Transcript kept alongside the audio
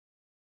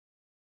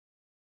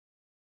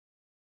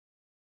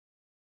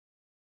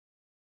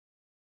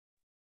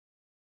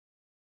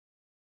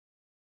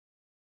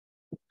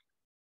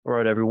All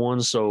right,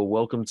 everyone. So,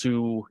 welcome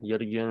to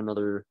yet again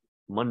another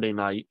Monday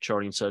night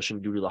charting session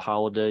due to the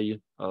holiday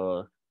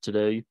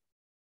today.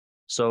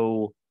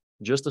 So,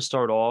 just to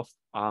start off,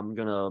 I'm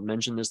gonna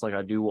mention this like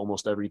I do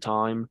almost every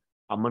time.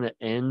 I'm gonna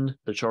end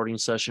the charting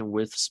session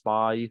with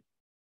SPY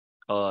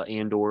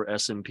and or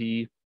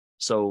S&P.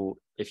 So,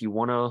 if you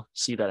want to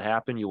see that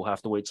happen, you'll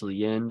have to wait till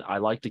the end. I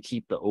like to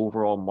keep the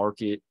overall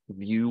market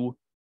view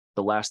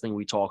the last thing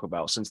we talk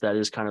about, since that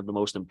is kind of the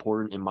most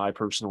important in my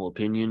personal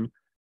opinion.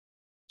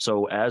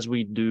 So as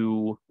we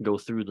do go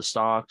through the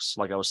stocks,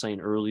 like I was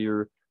saying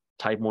earlier,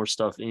 type more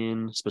stuff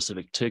in,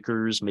 specific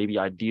tickers, maybe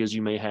ideas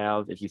you may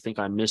have. If you think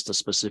I missed a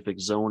specific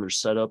zone or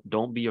setup,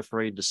 don't be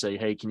afraid to say,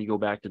 hey, can you go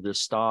back to this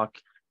stock?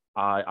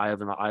 I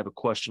have a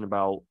question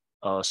about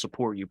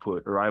support you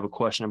put, or I have a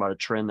question about a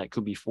trend that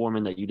could be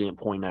forming that you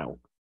didn't point out.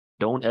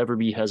 Don't ever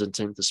be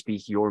hesitant to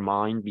speak your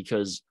mind,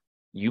 because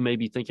you may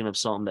be thinking of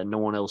something that no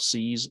one else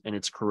sees and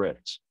it's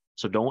correct.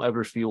 So don't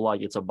ever feel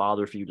like it's a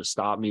bother for you to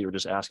stop me or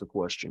just ask a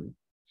question.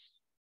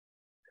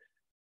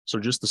 So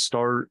just to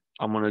start,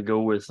 I'm going to go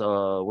with,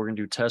 we're going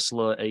to do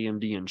Tesla,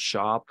 AMD, and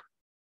SHOP.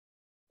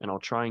 And I'll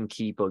try and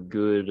keep a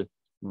good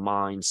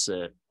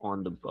mindset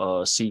on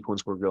the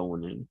sequence we're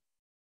going in.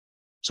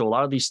 So a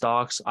lot of these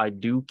stocks, I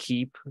do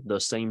keep the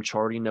same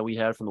charting that we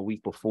had from the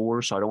week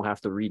before, so I don't have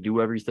to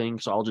redo everything.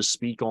 So I'll just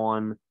speak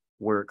on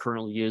where it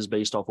currently is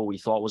based off what we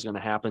thought was going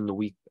to happen the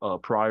week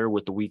prior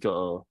with the week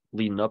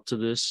leading up to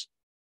this.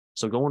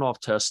 So going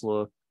off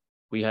Tesla,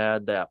 we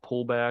had that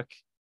pullback.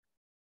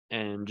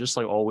 And just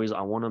like always,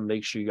 I want to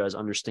make sure you guys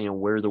understand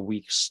where the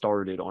week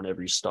started on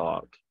every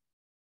stock.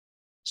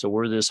 So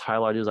where this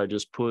highlight is, I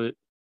just put,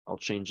 I'll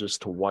change this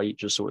to white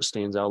just so it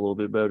stands out a little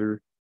bit better.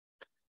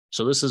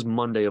 So this is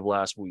Monday of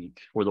last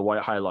week where the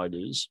white highlight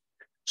is.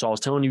 So I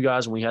was telling you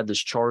guys when we had this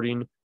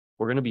charting,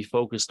 we're going to be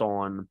focused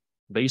on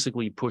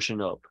basically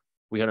pushing up.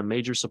 We had a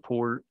major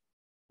support.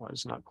 Why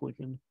is it not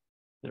clicking?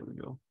 There we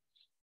go.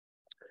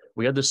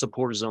 We had this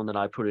support zone that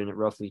I put in at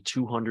roughly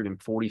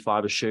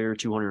 245 a share,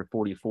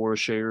 244 a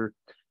share.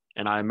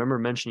 And I remember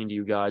mentioning to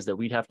you guys that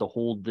we'd have to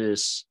hold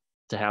this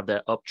to have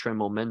that uptrend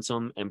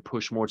momentum and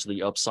push more to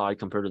the upside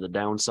compared to the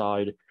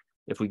downside.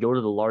 If we go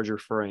to the larger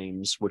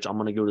frames, which I'm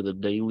going to go to the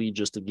daily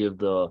just to give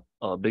the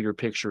bigger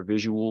picture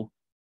visual.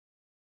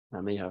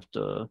 I may have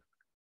to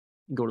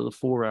go to the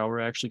 4 hour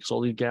actually, because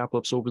all these gap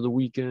ups over the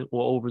weekend,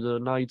 well, over the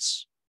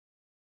nights.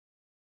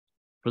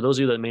 For those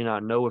of you that may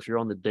not know, if you're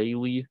on the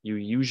daily, you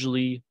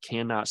usually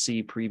cannot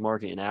see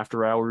pre-market and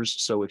after hours.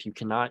 So if you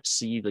cannot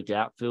see the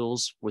gap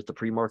fills with the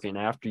pre-market and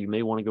after, you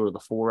may want to go to the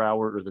 4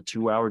 hour or the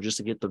 2 hour just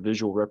to get the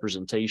visual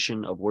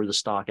representation of where the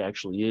stock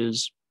actually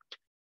is.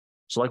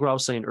 So like what I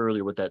was saying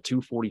earlier with that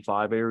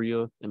 245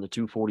 area and the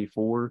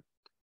 244,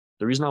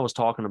 the reason I was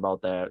talking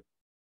about that,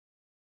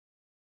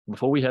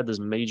 before we had this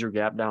major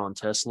gap down on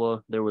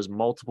Tesla, there was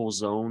multiple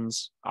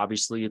zones.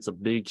 Obviously, it's a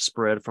big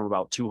spread from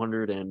about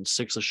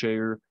 206 a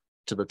share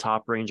to the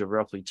top range of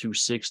roughly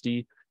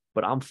 260,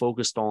 but I'm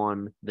focused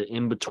on the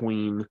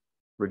in-between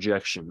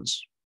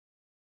rejections.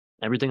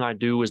 Everything I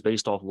do is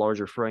based off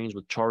larger frames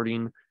with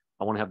charting.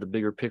 I want to have the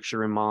bigger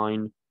picture in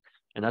mind.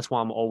 And that's why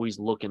I'm always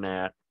looking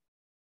at,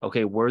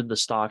 okay, where did the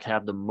stock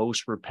have the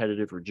most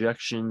repetitive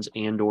rejections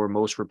and or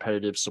most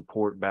repetitive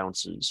support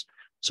bounces?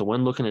 So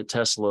when looking at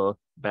Tesla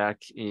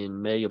back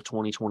in May of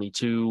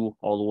 2022,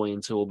 all the way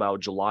until about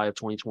July of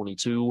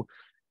 2022,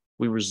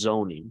 we were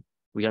zoning.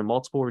 We had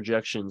multiple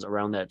rejections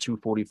around that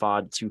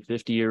 245 to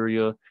 250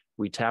 area.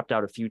 We tapped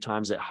out a few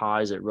times at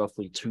highs at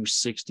roughly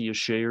 260 a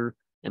share,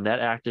 and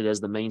that acted as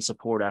the main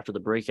support after the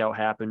breakout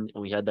happened,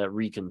 and we had that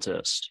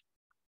recontest,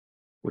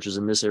 which is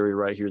in this area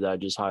right here that I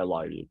just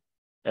highlighted.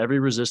 Every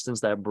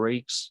resistance that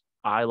breaks,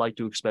 I like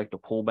to expect a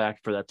pullback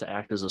for that to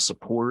act as a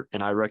support,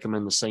 and I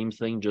recommend the same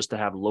thing just to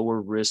have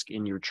lower risk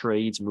in your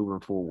trades moving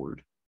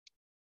forward.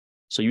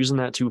 So using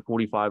that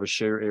 245 a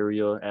share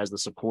area as the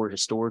support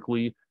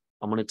historically,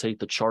 I'm going to take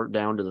the chart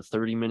down to the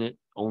 30-minute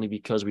only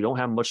because we don't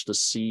have much to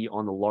see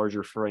on the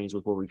larger frames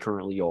with where we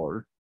currently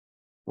are.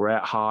 We're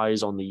at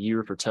highs on the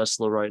year for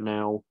Tesla right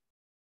now.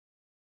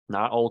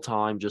 Not all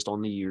time, just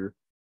on the year.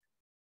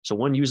 So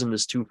when using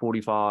this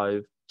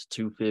 245 to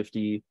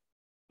 250,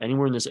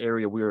 anywhere in this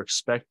area, we are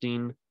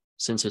expecting,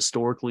 since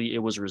historically it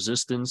was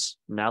resistance,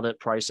 now that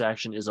price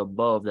action is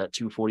above that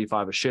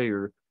 245 a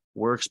share,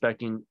 we're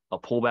expecting a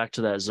pullback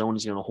to that zone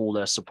is going to hold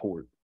as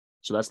support.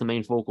 So that's the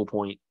main focal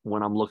point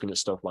when I'm looking at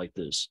stuff like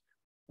this.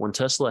 When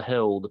Tesla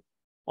held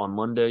on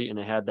Monday and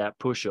it had that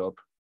push up,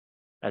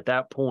 at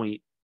that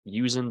point,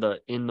 using the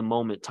in the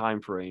moment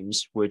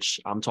timeframes, which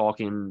I'm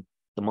talking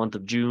the month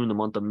of June, the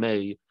month of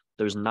May,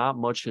 there's not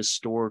much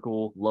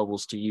historical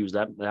levels to use.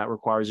 That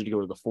requires you to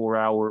go to the 4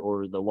 hour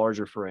or the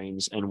larger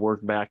frames and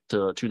work back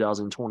to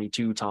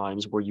 2022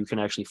 times where you can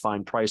actually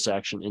find price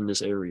action in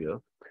this area.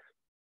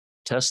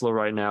 Tesla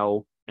right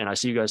now, and I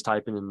see you guys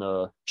typing in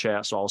the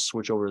chat, so I'll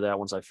switch over to that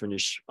once I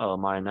finish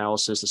my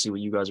analysis to see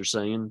what you guys are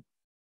saying.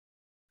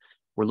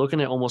 We're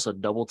looking at almost a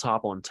double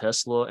top on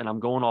Tesla, and I'm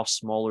going off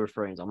smaller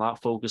frames. I'm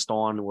not focused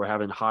on we're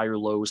having higher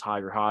lows,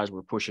 higher highs.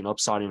 We're pushing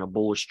upside in a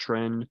bullish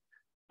trend.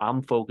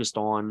 I'm focused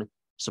on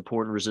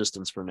support and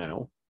resistance for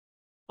now.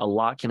 A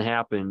lot can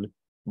happen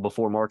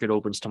before market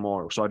opens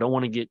tomorrow. So I don't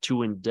want to get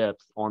too in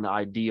depth on the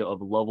idea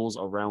of levels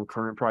around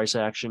current price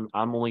action.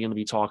 I'm only going to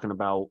be talking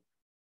about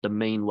the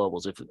main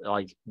levels. If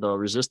like the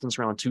resistance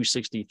around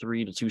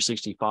 263 to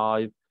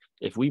 265,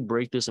 if we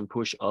break this and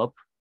push up,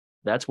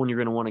 that's when you're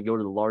going to want to go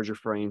to the larger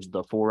frames,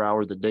 the 4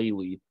 hour, the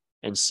daily,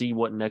 and see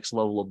what next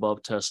level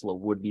above Tesla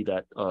would be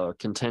that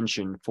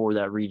contention for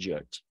that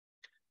reject.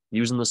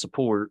 Using the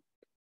support,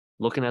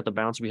 looking at the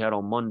bounce we had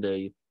on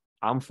Monday,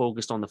 I'm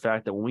focused on the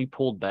fact that when we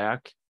pulled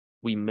back,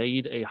 we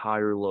made a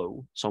higher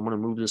low. So I'm going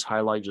to move this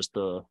highlight just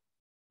to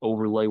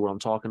overlay what I'm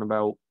talking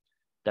about.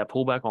 That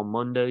pullback on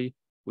Monday,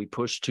 we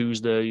pushed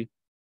Tuesday.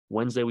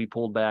 Wednesday, we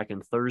pulled back,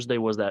 and Thursday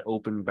was that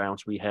open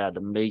bounce we had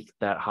to make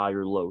that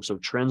higher low. So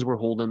trends were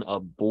holding a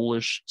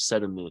bullish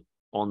sentiment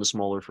on the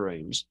smaller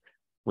frames.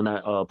 When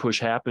that push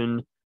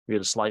happened, we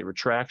had a slight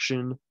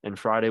retraction, and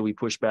Friday we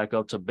pushed back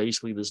up to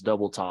basically this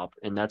double top,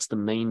 and that's the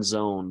main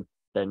zone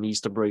that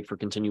needs to break for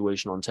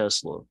continuation on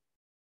Tesla.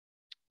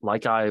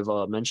 Like I've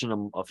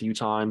mentioned a few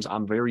times,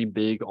 I'm very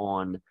big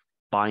on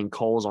buying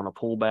calls on a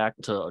pullback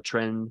to a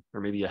trend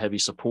or maybe a heavy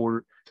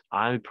support.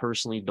 I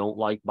personally don't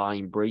like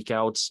buying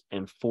breakouts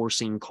and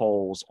forcing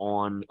calls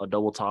on a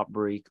double top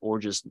break or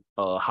just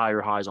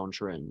higher highs on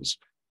trends.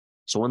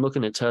 So when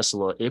looking at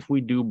Tesla, if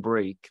we do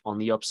break on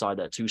the upside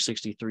that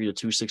 263 to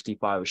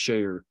 265 a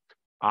share,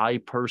 I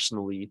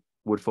personally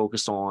would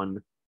focus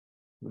on,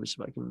 let me see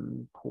if I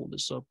can pull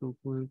this up real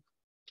quick,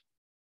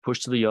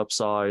 push to the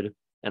upside,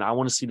 and I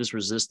want to see this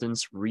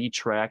resistance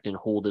retract and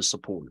hold this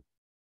support.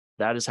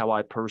 That is how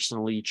I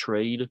personally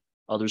trade.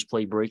 Others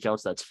play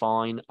breakouts, that's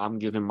fine. I'm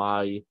giving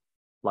my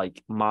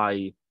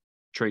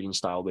trading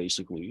style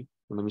basically.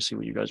 And let me see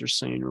what you guys are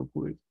saying real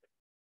quick.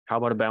 How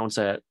about a bounce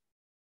at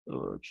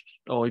oh,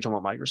 you're talking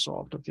about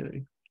Microsoft.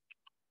 Okay.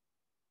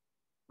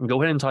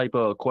 Go ahead and type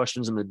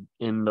questions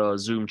in the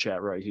Zoom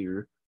chat right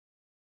here.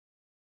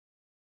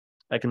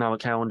 Economic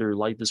calendar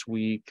light this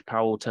week.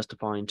 Powell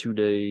testifying 2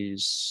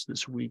 days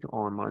this week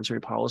on monetary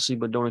policy,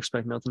 but don't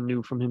expect nothing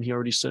new from him. He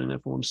already said in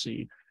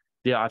FOMC.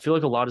 Yeah, I feel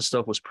like a lot of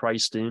stuff was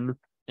priced in,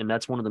 and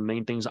that's one of the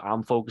main things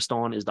I'm focused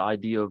on is the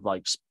idea of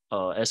like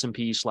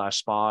S&P /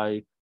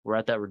 SPY. We're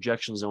at that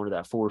rejection zone of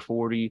that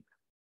 440.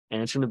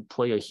 And it's going to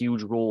play a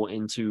huge role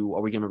into,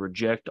 are we going to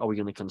reject? Are we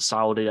going to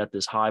consolidate at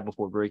this high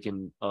before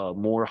breaking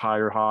more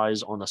higher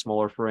highs on the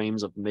smaller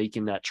frames of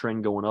making that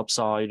trend going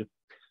upside?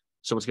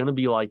 So it's going to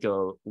be like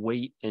a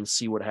wait and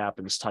see what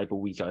happens type of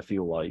week, I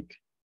feel like.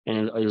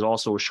 And it is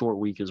also a short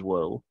week as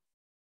well.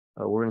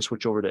 We're going to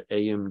switch over to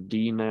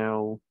AMD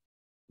now,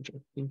 which I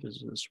think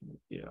is this one.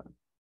 Yeah.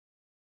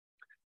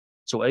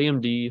 So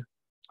AMD,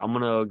 I'm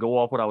going to go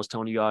off what I was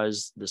telling you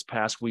guys this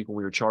past week when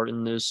we were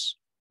charting this.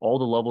 All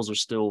the levels are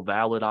still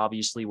valid,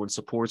 obviously. When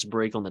supports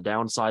break on the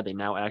downside, they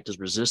now act as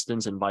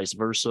resistance and vice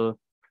versa.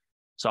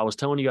 So I was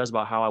telling you guys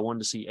about how I wanted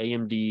to see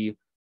AMD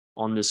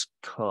on this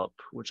cup,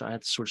 which I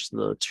had to switch to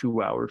the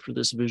 2 hour for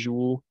this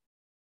visual.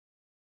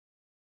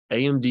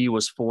 AMD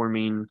was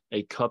forming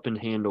a cup and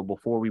handle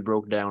before we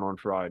broke down on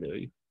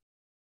Friday.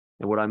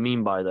 And what I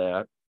mean by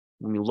that,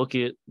 when you look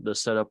at the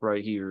setup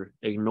right here,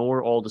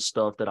 ignore all the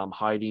stuff that I'm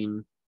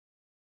hiding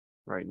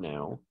right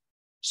now.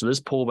 So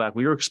this pullback,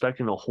 we were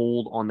expecting to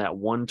hold on that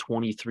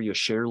 123 a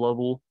share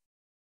level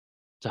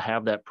to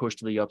have that push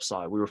to the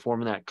upside. We were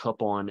forming that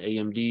cup on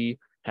AMD,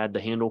 had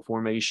the handle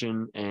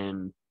formation,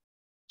 and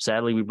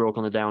sadly, we broke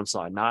on the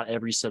downside. Not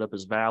every setup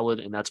is valid,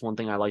 and that's one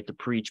thing I like to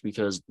preach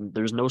because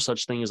there's no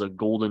such thing as a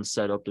golden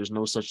setup. There's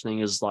no such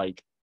thing as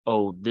like,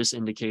 oh, this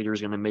indicator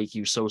is going to make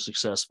you so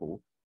successful.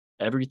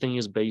 Everything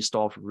is based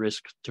off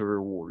risk to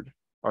reward.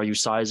 Are you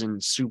sizing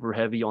super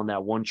heavy on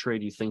that one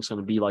trade you think is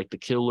going to be like the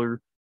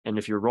killer? And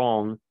if you're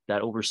wrong,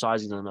 that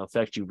oversizing is going to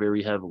affect you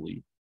very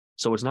heavily.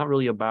 So it's not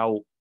really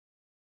about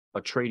a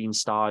trading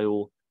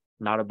style,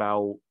 not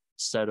about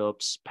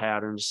setups,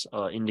 patterns,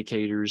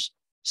 indicators.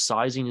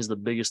 Sizing is the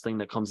biggest thing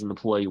that comes into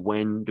play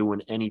when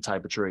doing any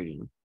type of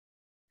trading.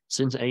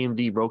 Since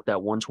AMD broke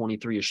that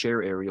 123 a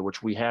share area,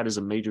 which we had as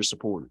a major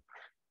support.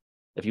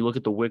 If you look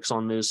at the wicks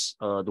on this,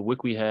 the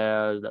wick we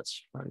had,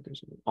 that's right,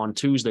 on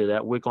Tuesday,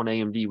 that wick on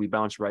AMD, we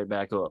bounced right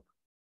back up.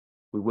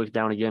 We wicked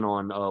down again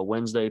on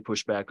Wednesday,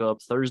 pushed back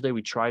up. Thursday,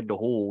 we tried to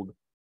hold.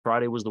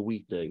 Friday was the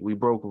weekday. We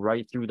broke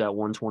right through that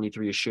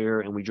 123 a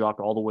share, and we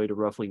dropped all the way to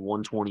roughly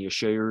 120 a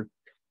share.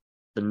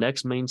 The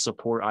next main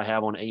support I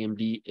have on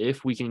AMD,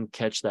 if we can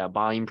catch that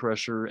buying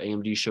pressure,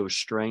 AMD shows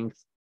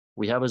strength.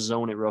 We have a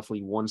zone at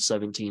roughly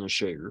 117 a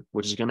share,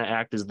 which is going to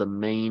act as the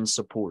main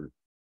support.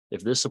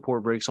 If this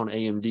support breaks on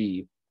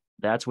AMD,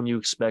 that's when you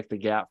expect the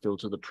gap fill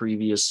to the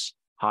previous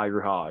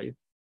higher high,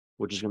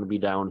 which is going to be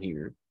down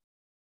here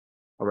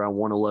around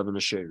 111 a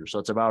share. So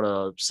it's about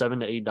a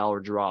 $7 to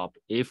 $8 drop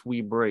if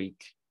we break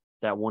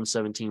that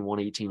 117,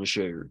 118 a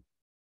share.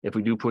 If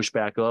we do push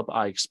back up,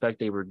 I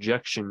expect a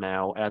rejection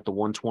now at the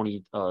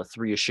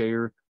 123 a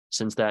share.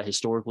 Since that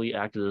historically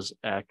acted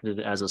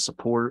as a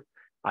support,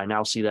 I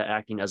now see that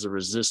acting as a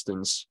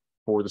resistance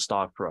for the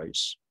stock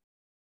price.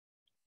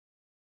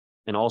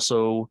 And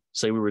also,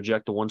 say we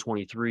reject the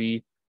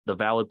 123, The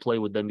valid play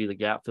would then be the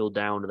gap fill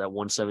down to that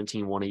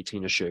 117,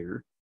 118 a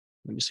share.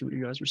 Let me see what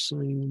you guys are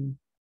saying.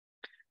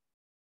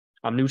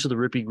 I'm new to the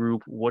Rippy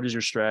group. What is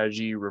your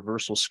strategy?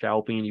 Reversal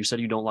scalping. You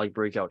said you don't like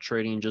breakout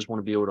trading, just want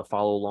to be able to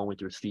follow along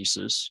with your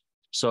thesis.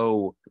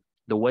 So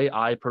the way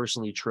I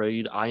personally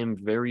trade, I am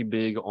very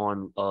big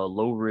on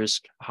low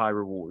risk, high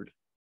reward.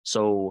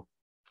 So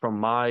from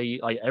my,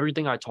 like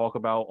everything I talk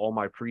about, all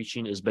my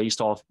preaching is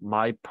based off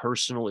my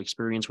personal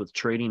experience with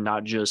trading,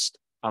 not just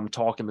I'm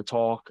talking the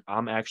talk.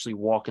 I'm actually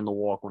walking the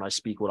walk when I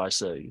speak what I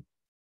say.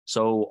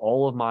 So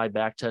all of my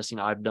back testing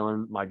I've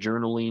done, my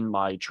journaling,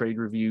 my trade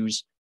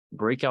reviews,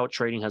 breakout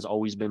trading has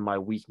always been my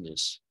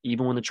weakness.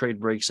 Even when the trade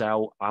breaks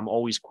out, I'm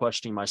always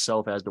questioning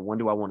myself as to when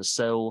do I want to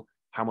sell?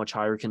 How much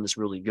higher can this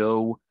really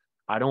go?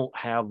 I don't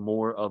have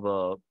more of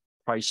a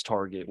price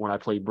target when I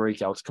play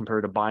breakouts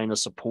compared to buying a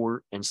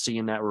support and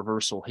seeing that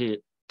reversal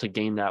hit to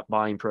gain that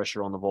buying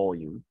pressure on the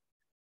volume.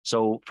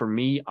 So for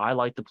me, I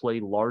like to play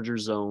larger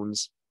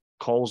zones,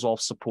 calls off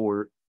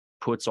support,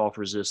 puts off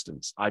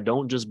resistance. I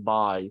don't just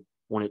buy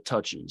when it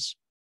touches.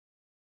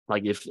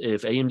 Like if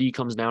AMD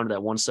comes down to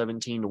that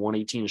 117 to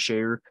 118 a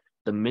share,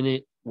 the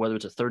minute, whether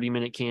it's a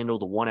 30-minute candle,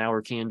 the 1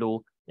 hour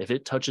candle, if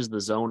it touches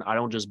the zone, I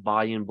don't just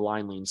buy in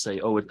blindly and say,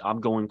 oh, I'm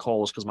going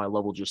calls because my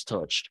level just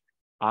touched.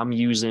 I'm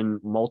using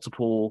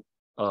multiple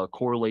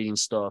correlating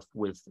stuff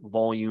with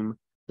volume,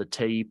 the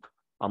tape.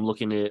 I'm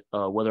looking at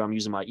whether I'm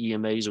using my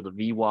EMAs or the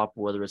VWAP,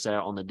 whether it's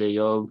out on the day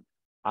of.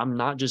 I'm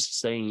not just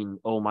saying,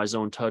 oh, my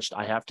zone touched,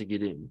 I have to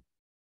get in.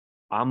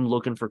 I'm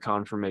looking for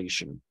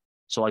confirmation.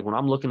 So like when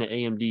I'm looking at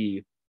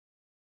AMD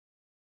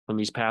from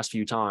these past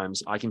few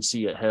times, I can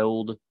see it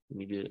held. Let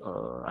me get,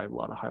 I have a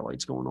lot of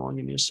highlights going on.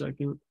 Give me a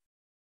second.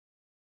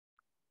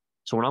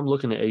 So when I'm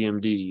looking at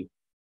AMD,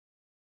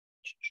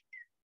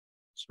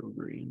 so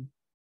green.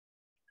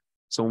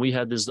 So when we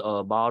had this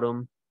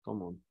bottom,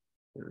 come on,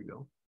 there we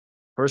go.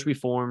 First we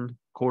formed,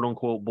 quote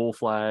unquote, bull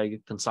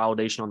flag,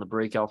 consolidation on the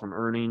breakout from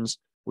earnings.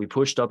 We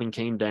pushed up and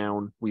came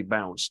down. We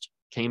bounced,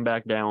 came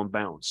back down,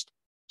 bounced.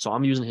 So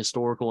I'm using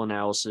historical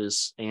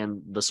analysis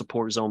and the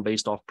support zone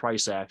based off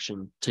price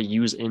action to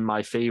use in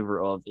my favor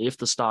of if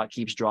the stock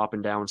keeps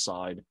dropping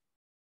downside,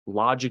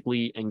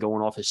 logically and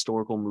going off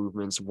historical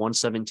movements,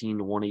 117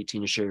 to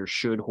 118 a share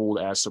should hold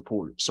as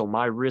support. So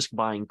my risk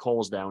buying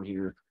calls down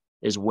here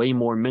is way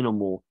more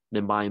minimal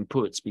than buying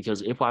puts,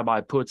 because if I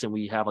buy puts and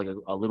we have like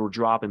a little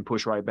drop and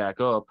push right back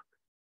up,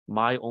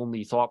 my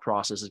only thought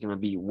process is going to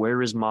be,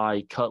 where is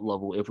my cut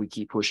level if we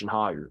keep pushing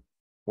higher?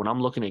 When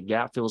I'm looking at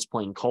gap fills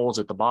playing calls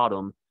at the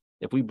bottom,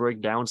 if we break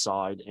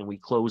downside and we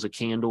close a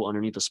candle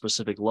underneath a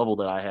specific level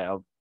that I have,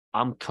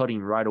 I'm cutting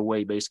right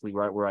away, basically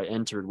right where I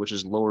entered, which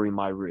is lowering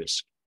my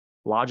risk.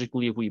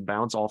 Logically, if we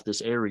bounce off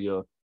this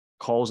area,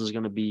 calls is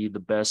going to be the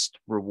best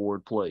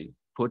reward play.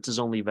 Puts is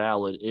only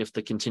valid if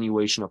the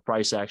continuation of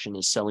price action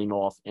is selling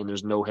off and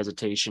there's no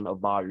hesitation of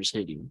buyers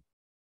hitting.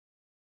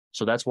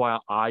 So that's why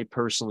I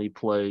personally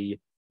play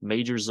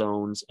major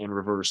zones and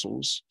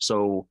reversals.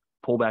 So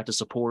pull back to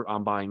support,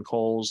 I'm buying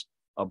calls.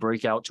 A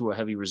breakout to a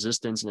heavy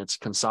resistance and it's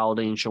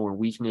consolidating, showing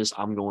weakness,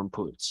 I'm going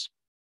puts.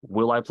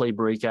 Will I play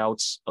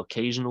breakouts?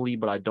 Occasionally,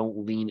 but I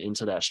don't lean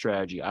into that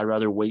strategy. I'd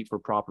rather wait for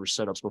proper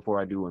setups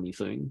before I do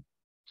anything.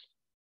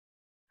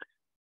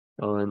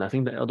 And I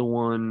think the other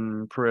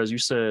one, Perez, you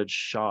said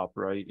shop,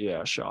 right?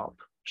 Yeah, shop.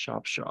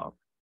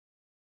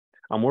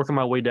 I'm working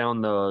my way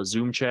down the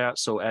Zoom chat.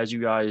 So as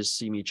you guys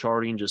see me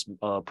charting, just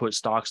put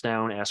stocks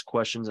down, ask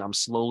questions. I'm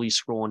slowly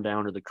scrolling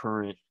down to the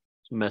current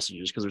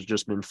messages because there's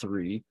just been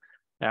 3.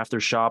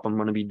 After shop, I'm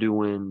going to be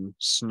doing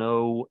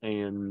Snow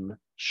and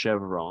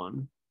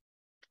Chevron.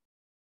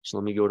 So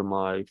let me go to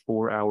my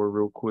 4 hour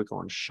real quick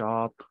on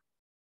shop.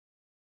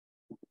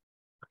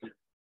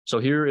 So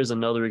here is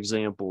another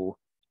example.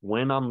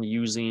 When I'm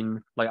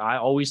using, like I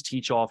always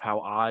teach off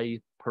how I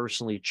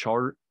personally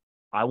chart.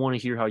 I want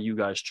to hear how you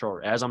guys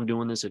chart. As I'm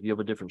doing this, if you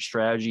have a different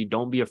strategy,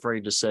 don't be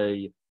afraid to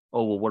say,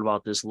 oh, well, what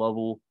about this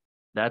level?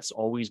 That's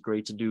always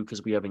great to do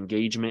because we have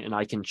engagement and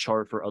I can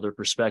chart for other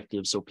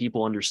perspectives so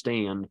people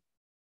understand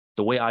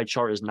the way I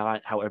chart is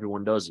not how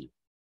everyone does it.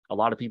 A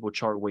lot of people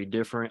chart way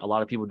different. A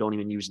lot of people don't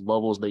even use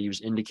levels. They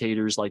use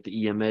indicators like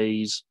the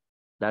EMAs.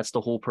 That's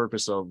the whole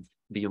purpose of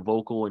being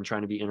vocal and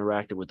trying to be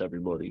interactive with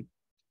everybody.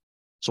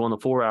 So on the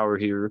 4 hour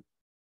here,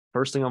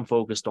 first thing I'm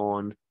focused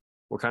on,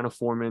 we're kind of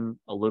forming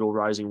a little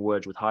rising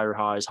wedge with higher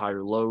highs,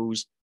 higher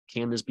lows.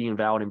 Can this be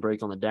invalid and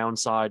break on the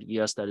downside?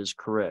 Yes, that is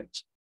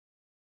correct.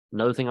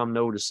 Another thing I'm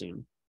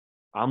noticing,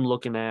 I'm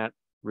looking at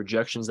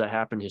rejections that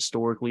happened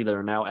historically that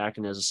are now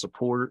acting as a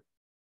support.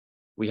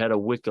 We had a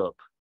wick up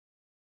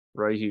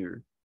right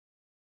here.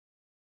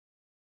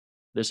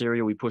 This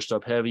area we pushed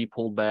up heavy,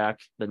 pulled back.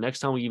 The next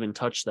time we even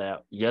touched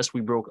that, yes,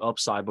 we broke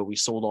upside, but we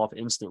sold off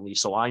instantly.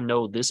 So I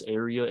know this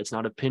area, it's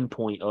not a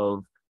pinpoint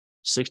of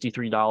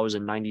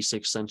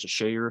 $63.96 a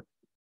share.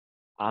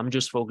 I'm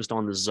just focused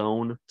on the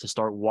zone to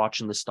start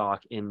watching the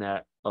stock in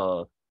that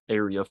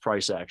area of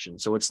price action.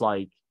 So it's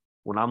like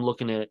when I'm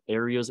looking at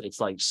areas,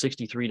 it's like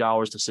 $63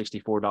 to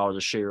 $64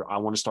 a share. I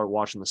want to start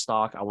watching the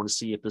stock. I want to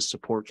see if this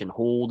support can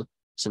hold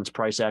since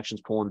price action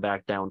is pulling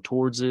back down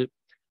towards it.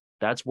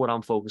 That's what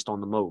I'm focused on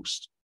the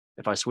most.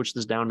 If I switch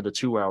this down to the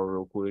 2 hour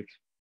real quick,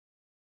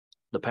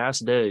 the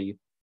past day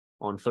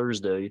on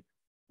Thursday,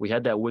 we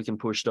had that wick and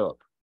pushed up.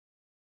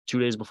 2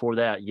 days before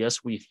that,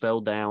 yes, we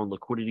fell down,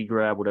 liquidity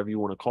grab, whatever you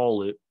want to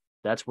call it.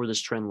 That's where this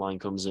trend line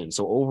comes in.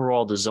 So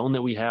overall, the zone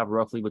that we have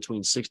roughly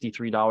between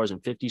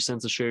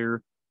 $63.50 a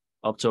share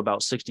up to about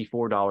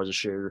 $64 a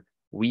share,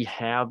 we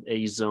have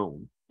a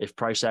zone. If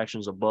price action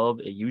is above,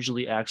 it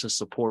usually acts as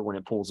support when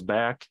it pulls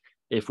back.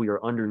 If we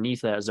are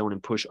underneath that zone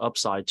and push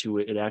upside to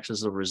it, it acts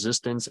as a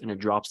resistance and it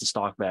drops the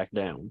stock back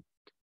down.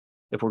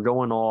 If we're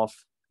going off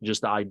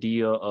just the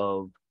idea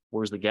of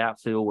where's the gap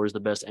fill, where's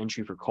the best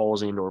entry for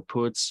calls and or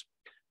puts,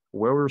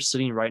 where we're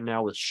sitting right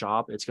now with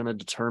shop, it's going to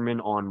determine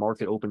on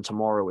market open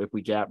tomorrow if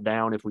we gap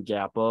down, if we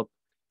gap up.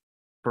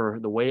 For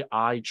the way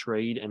I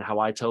trade and how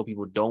I tell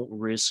people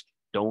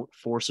don't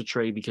force a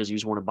trade because you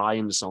just want to buy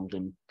into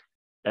something.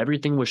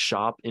 Everything with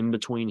shop in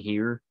between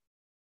here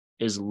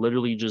is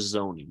literally just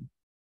zoning.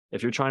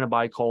 If you're trying to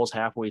buy calls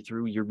halfway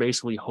through, you're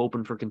basically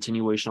hoping for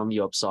continuation on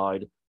the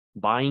upside.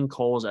 Buying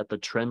calls at the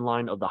trend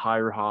line of the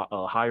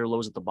higher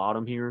lows at the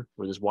bottom here,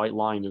 where this white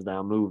line is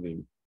now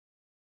moving.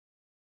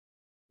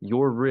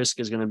 Your risk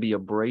is going to be a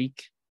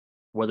break,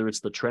 whether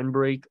it's the trend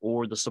break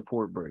or the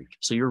support break.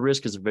 So your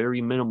risk is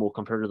very minimal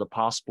compared to the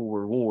possible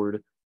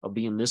reward of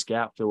being this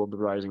gap fill of the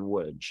rising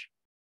wedge.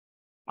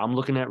 I'm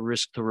looking at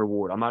risk to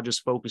reward. I'm not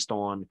just focused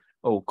on,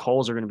 oh,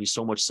 calls are going to be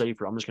so much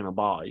safer, I'm just going to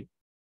buy.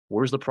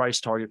 Where's the price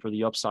target for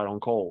the upside on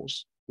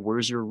calls?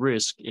 Where's your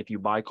risk if you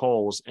buy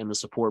calls and the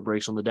support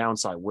breaks on the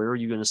downside? Where are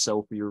you going to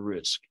sell for your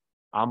risk?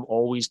 I'm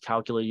always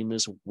calculating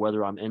this,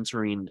 whether I'm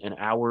entering an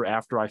hour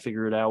after I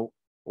figure it out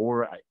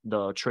or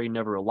the trade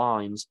never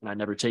aligns and I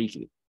never take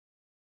it.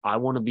 I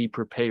want to be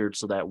prepared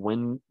so that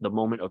when the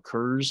moment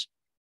occurs,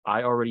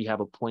 I already have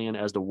a plan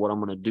as to what I'm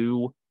going to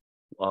do,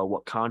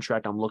 what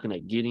contract I'm looking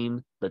at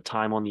getting, the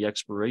time on the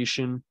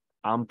expiration.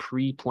 I'm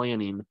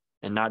pre-planning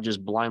and not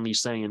just blindly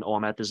saying, oh,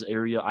 I'm at this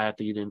area, I have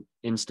to get in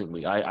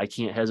instantly. I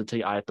can't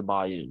hesitate, I have to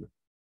buy in.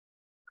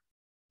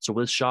 So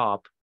with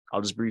shop,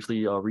 I'll just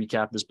briefly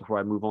recap this before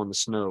I move on to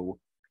snow.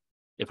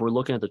 If we're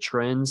looking at the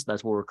trends,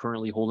 that's what we're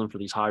currently holding for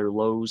these higher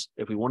lows.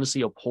 If we want to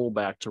see a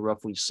pullback to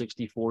roughly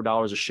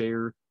 $64 a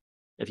share,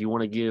 if you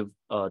want to give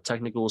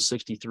technical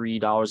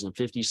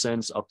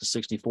 $63.50 up to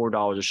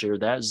 $64 a share,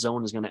 that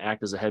zone is going to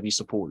act as a heavy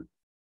support.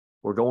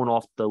 We're going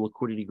off the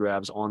liquidity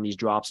grabs on these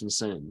drops and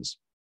sends.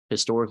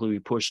 Historically, we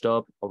pushed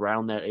up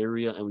around that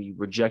area and we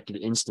rejected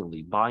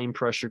instantly. Buying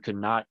pressure could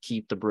not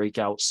keep the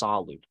breakout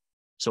solid.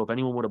 So if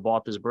anyone would have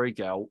bought this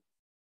breakout,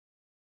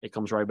 it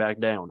comes right back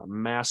down. A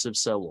massive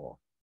sell-off.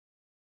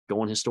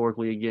 Going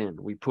historically again,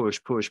 we push.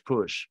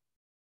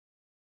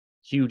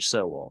 Huge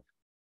sell-off.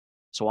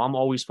 So I'm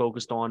always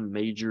focused on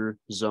major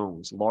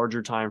zones,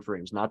 larger time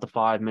frames, not the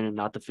 5 minute,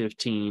 not the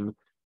 15.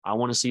 I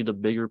want to see the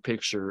bigger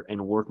picture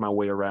and work my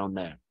way around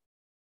that.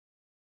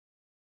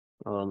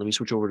 Let me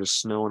switch over to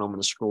snow and I'm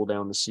going to scroll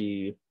down to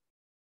see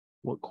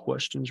what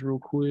questions real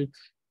quick.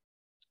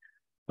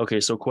 Okay,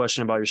 so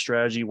question about your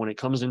strategy. When it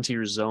comes into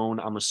your zone,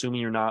 I'm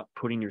assuming you're not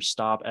putting your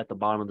stop at the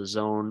bottom of the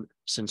zone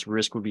since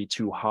risk would be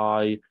too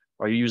high.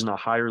 Are you using a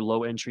higher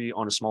low entry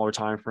on a smaller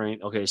time frame?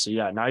 Okay, so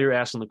yeah, now you're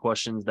asking the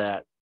questions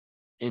that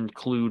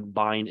include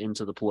buying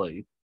into the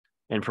play.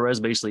 And Perez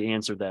basically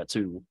answered that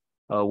too.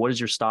 What is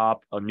your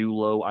stop? A new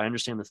low? I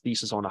understand the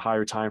thesis on a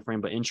higher time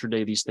frame, but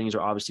intraday, these things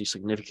are obviously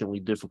significantly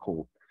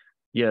difficult.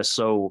 Yeah,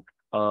 so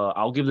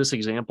I'll give this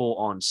example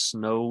on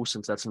snow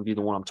since that's going to be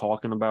the one I'm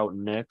talking about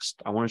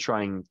next. I want to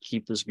try and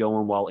keep this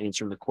going while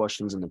answering the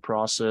questions in the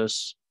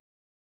process.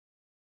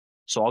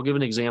 So I'll give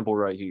an example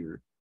right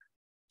here.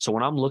 So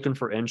when I'm looking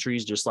for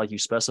entries, just like you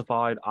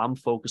specified, I'm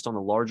focused on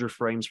the larger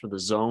frames for the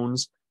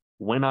zones.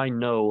 When I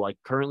know, like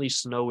currently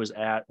snow is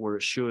at where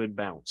it should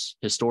bounce.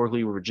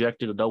 Historically, we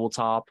rejected a double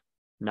top.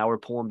 Now we're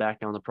pulling back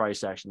down the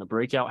price action. The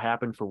breakout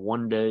happened for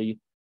one day.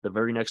 The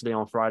very next day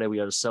on Friday, we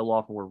had a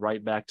sell-off and we're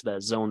right back to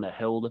that zone that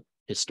held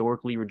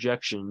historically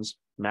rejections.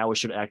 Now it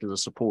should act as a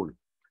support.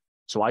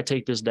 So I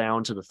take this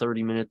down to the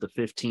 30-minute, the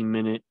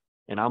 15-minute,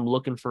 and I'm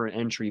looking for an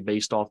entry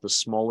based off the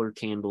smaller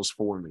candles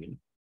forming.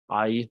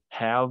 I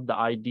have the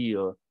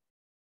idea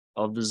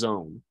of the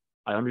zone.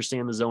 I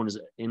understand the zone is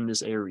in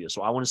this area.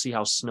 So I want to see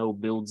how snow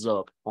builds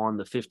up on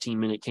the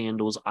 15-minute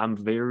candles. I'm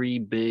very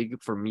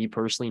big, for me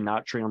personally,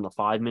 not trading on the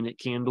 5-minute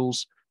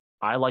candles.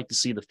 I like to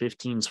see the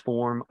 15s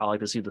form. I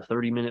like to see the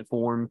 30-minute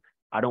form.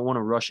 I don't want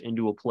to rush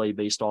into a play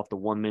based off the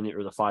 1 minute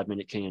or the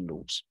 5-minute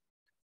candles.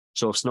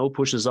 So if snow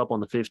pushes up on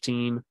the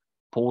 15,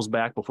 pulls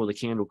back before the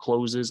candle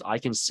closes, I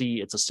can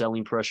see it's a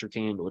selling pressure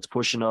candle. It's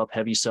pushing up,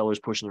 heavy sellers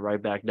pushing it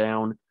right back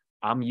down.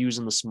 I'm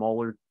using the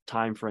smaller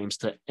time frames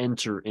to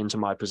enter into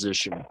my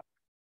position.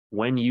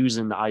 When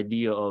using the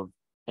idea of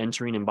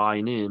entering and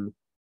buying in,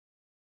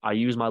 I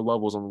use my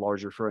levels on the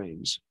larger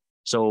frames.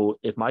 So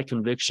if my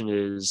conviction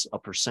is a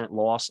percent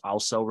loss, I'll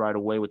sell right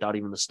away without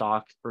even the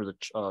stock or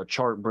the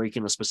chart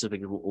breaking a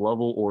specific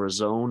level or a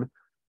zone.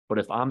 But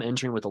if I'm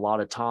entering with a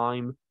lot of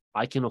time,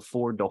 I can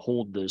afford to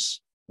hold this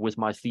with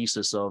my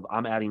thesis of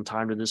I'm adding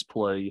time to this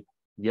play.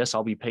 yes,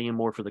 I'll be paying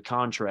more for the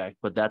contract,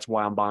 but that's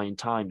why I'm buying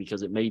time,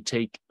 because it may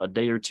take a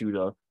day or two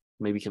to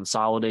maybe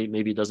consolidate.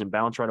 Maybe it doesn't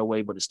bounce right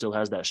away, but it still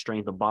has that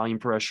strength of buying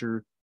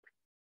pressure.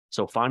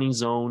 So finding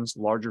zones,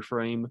 larger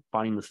frame,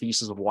 finding the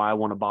thesis of why I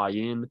want to buy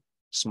in.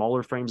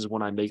 Smaller frames is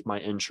when I make my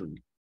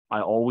entry.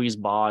 I always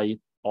buy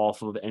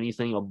off of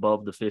anything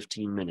above the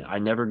 15-minute. I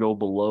never go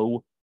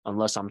below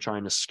unless I'm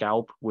trying to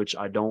scalp, which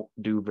I don't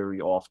do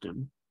very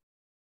often.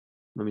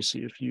 Let me see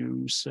if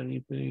you said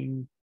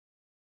anything.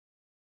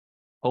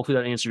 Hopefully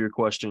that answered your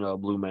question,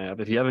 Blue Map.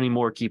 If you have any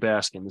more, keep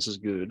asking. This is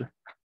good.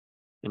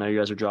 And now you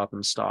guys are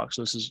dropping stock,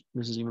 so this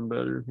is even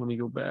better. Let me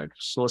go back.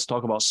 So let's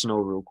talk about snow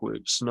real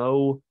quick.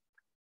 Snow,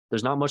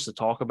 there's not much to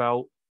talk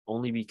about,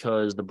 only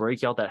because the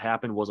breakout that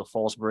happened was a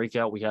false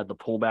breakout. We had the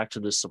pullback to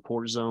this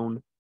support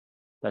zone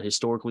that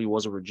historically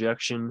was a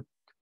rejection.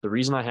 The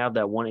reason I have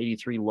that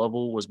 183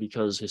 level was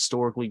because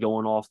historically,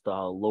 going off the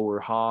lower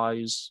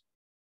highs,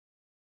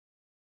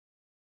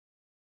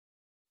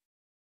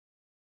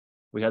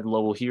 we had the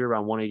level here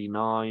around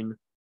 189.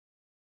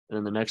 And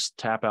then the next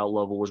tap out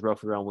level was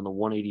roughly around when the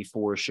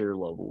 184 share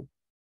level.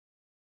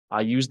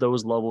 I use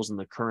those levels in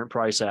the current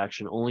price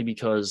action only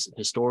because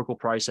historical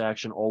price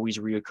action always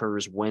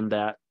reoccurs when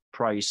that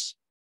price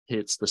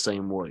hits the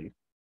same way.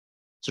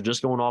 So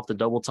just going off the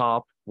double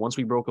top, once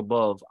we broke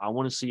above, I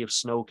want to see if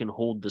snow can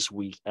hold this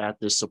week at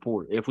this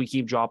support. If we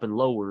keep dropping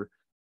lower,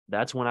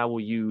 that's when I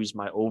will use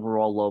my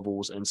overall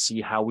levels and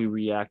see how we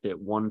react at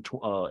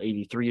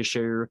 183 a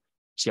share,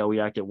 see how we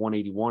act at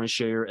 181 a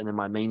share, and then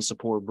my main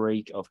support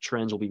break of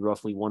trends will be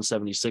roughly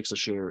 176 a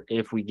share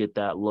if we get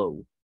that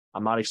low.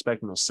 I'm not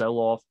expecting a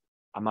sell-off.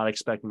 I'm not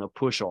expecting a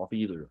push-off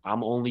either.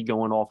 I'm only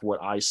going off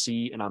what I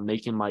see, and I'm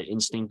making my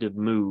instinctive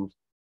move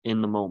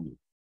in the moment.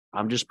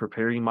 I'm just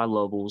preparing my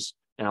levels,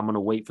 and I'm going to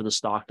wait for the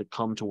stock to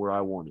come to where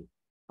I want it.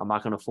 I'm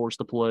not going to force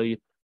the play.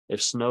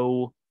 If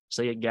snow,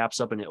 say it gaps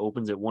up and it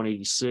opens at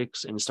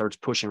 186 and it starts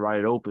pushing right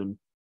at open,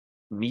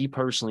 me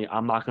personally,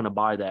 I'm not going to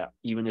buy that,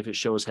 even if it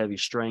shows heavy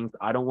strength.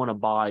 I don't want to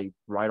buy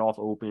right off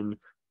open,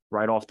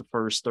 right off the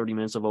first 30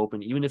 minutes of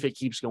open. Even if it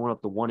keeps going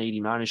up to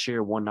 189 a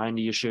share,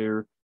 190 a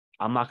share,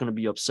 I'm not going to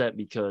be upset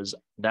because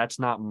that's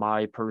not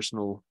my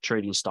personal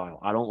trading style.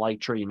 I don't like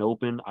trading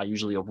open. I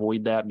usually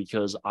avoid that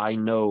because I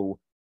know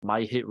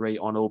my hit rate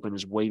on open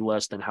is way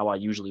less than how I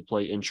usually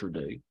play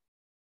intraday.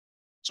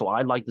 So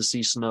I'd like to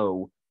see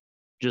snow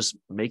just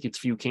make its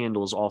few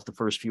candles off the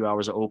first few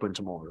hours of open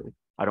tomorrow.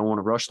 I don't want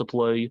to rush the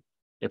play.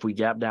 If we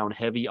gap down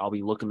heavy, I'll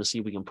be looking to see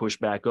if we can push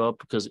back up,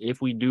 because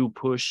if we do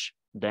push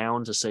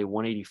down to say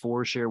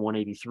 184 a share,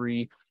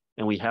 183,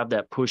 and we have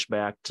that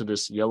pushback to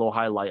this yellow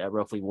highlight at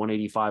roughly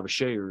 185 a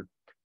share,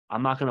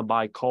 I'm not going to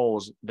buy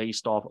calls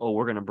based off, oh,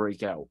 we're going to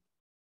break out.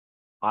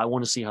 I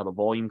want to see how the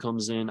volume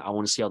comes in. I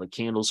want to see how the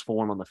candles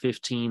form on the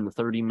 15, the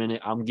 30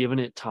 minute. I'm giving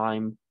it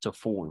time to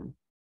form.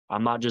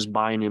 I'm not just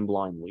buying in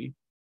blindly.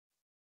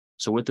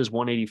 So with this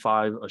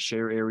 185 a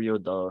share area,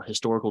 the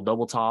historical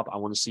double top, I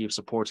want to see if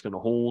support's going to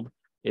hold.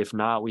 If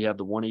not, we have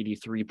the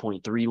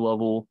 183.3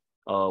 level,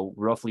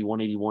 roughly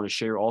 181 a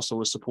share,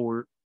 also a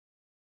support.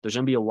 There's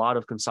going to be a lot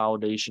of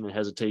consolidation and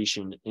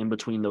hesitation in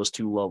between those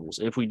two levels.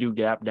 If we do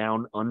gap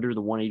down under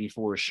the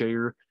 184 a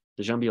share,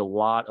 there's going to be a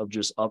lot of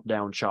just up,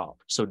 down, chop.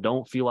 So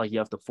don't feel like you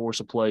have to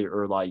force a play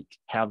or like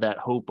have that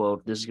hope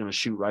of this is going to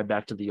shoot right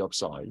back to the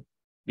upside.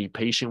 Be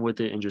patient with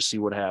it and just see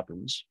what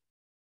happens.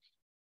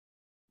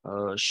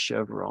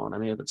 Chevron. I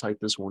may have to type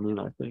this one in,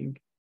 I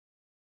think.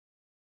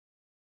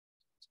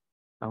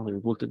 I don't think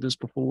we've looked at this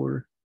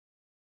before.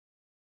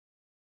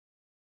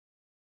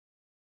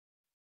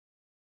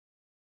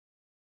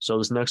 So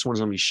this next one is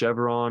going to be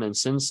Chevron. And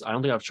since I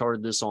don't think I've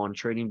charted this on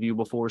TradingView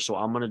before, so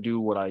I'm going to do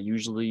what I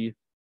usually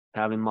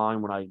have in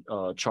mind when I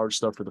chart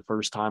stuff for the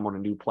first time on a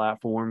new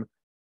platform.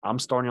 I'm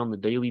starting on the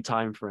daily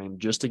time frame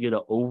just to get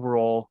an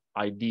overall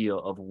idea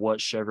of what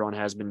Chevron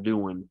has been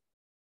doing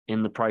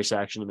in the price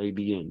action it may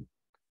be in.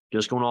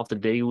 Just going off the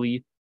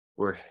daily,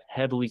 we're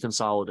heavily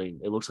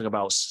consolidating. It looks like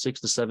about 6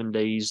 to 7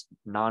 days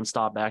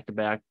nonstop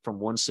back-to-back from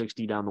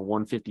 160 down to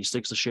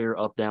 156 a share,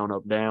 up, down,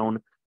 up,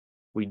 down.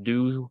 We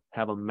do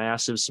have a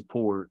massive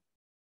support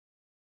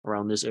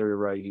around this area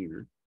right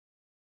here.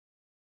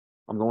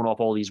 I'm going off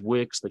all these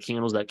wicks, the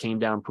candles that came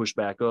down, pushed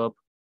back up.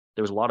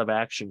 There was a lot of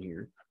action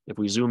here. If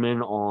we zoom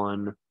in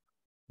on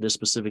this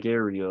specific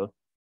area,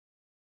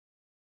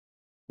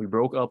 we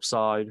broke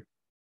upside.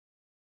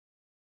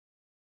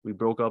 We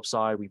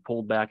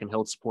pulled back and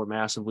held support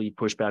massively,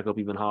 pushed back up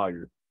even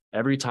higher.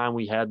 Every time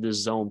we had this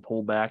zone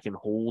pull back and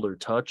hold or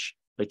touch,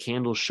 the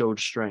candles showed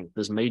strength.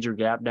 This major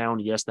gap down,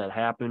 yes, that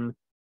happened.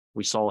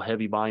 We saw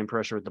heavy buying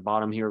pressure at the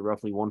bottom here at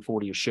roughly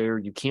 140 a share.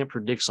 You can't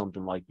predict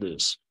something like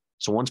this.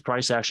 So once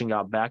price action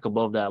got back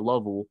above that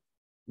level,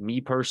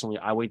 me personally,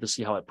 I wait to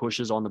see how it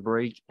pushes on the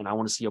break, and I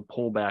want to see a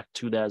pullback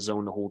to that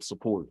zone to hold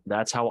support.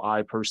 That's how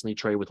I personally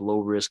trade with low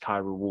risk, high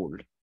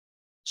reward.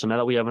 So now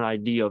that we have an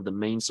idea of the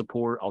main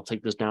support, I'll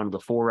take this down to the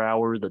 4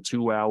 hour, the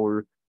 2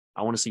 hour.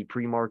 I want to see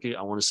pre-market.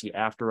 I want to see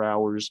after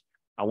hours.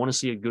 I want to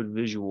see a good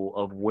visual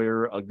of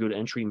where a good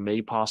entry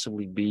may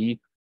possibly be.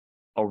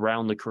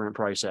 around the current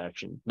price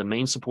action. The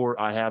main support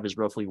I have is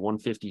roughly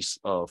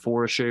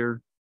 154 a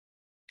share.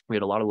 We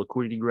had a lot of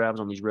liquidity grabs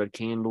on these red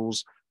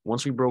candles.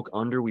 Once we broke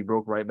under, we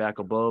broke right back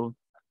above.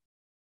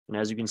 And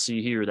as you can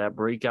see here, that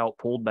breakout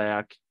pulled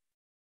back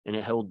and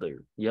it held there.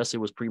 Yes, it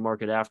was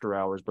pre-market after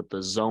hours, but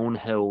the zone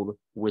held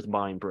with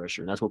buying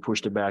pressure. And that's what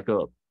pushed it back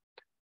up.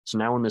 So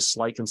now in this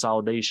slight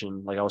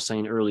consolidation, like I was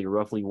saying earlier,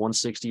 roughly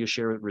 160 a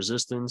share at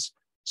resistance,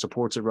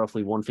 supports at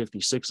roughly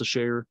 156 a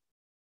share.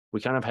 We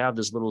kind of have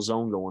this little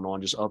zone going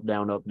on, just up,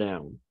 down, up,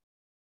 down.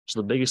 So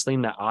the biggest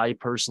thing that I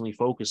personally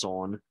focus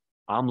on,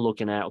 I'm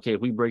looking at, okay,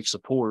 if we break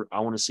support, I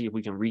want to see if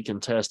we can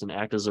recontest and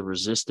act as a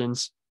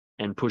resistance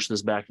and push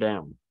this back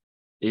down.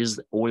 Is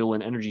the oil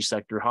and energy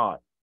sector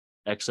hot?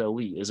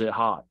 XLE, is it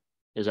hot?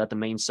 Is that the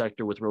main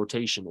sector with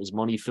rotation? Is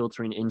money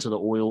filtering into the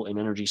oil and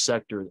energy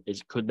sector?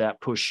 Could that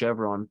push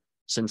Chevron,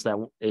 since that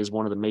is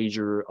one of the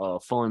major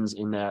funds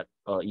in that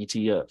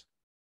ETF?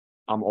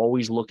 I'm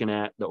always looking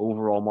at the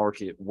overall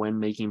market when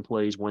making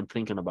plays, when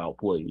thinking about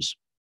plays.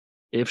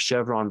 If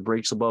Chevron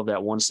breaks above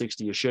that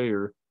 160 a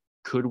share,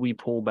 could we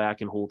pull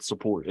back and hold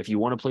support? If you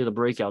want to play the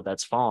breakout,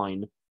 that's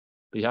fine.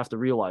 But you have to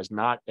realize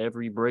not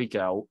every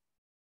breakout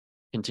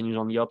continues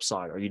on the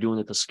upside. Are you doing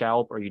it to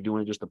scalp? Are you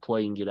doing it just to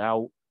play and get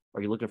out?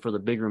 Are you looking for the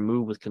bigger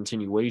move with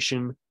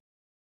continuation?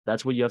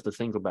 That's what you have to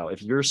think about.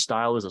 If your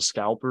style is a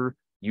scalper,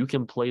 you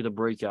can play the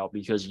breakout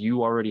because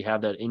you already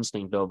have that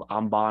instinct of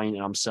I'm buying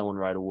and I'm selling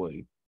right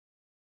away.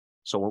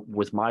 So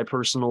with my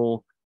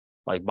personal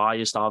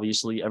biased,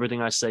 obviously,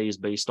 everything I say is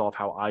based off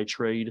how I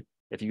trade.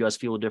 If you guys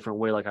feel a different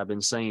way, like I've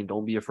been saying,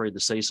 don't be afraid to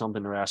say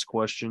something or ask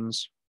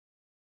questions.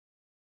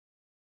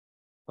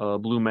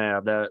 Blue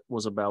Mav, that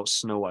was about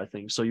snow, I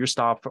think. So your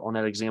stop on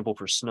that example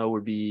for snow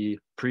would be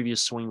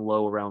previous swing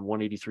low around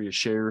 183 a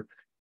share.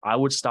 I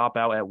would stop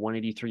out at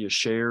 183 a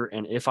share.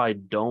 And if I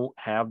don't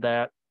have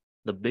that,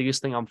 the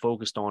biggest thing I'm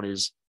focused on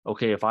is,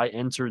 okay, if I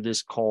enter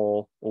this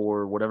call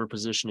or whatever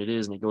position it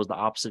is and it goes the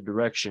opposite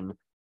direction,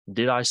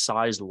 did I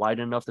size light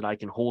enough that I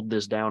can hold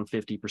this down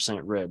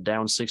 50% red,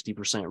 down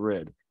 60%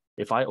 red?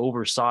 If I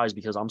oversize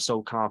because I'm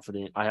so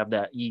confident, I have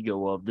that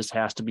ego of this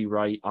has to be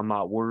right, I'm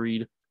not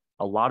worried.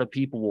 A lot of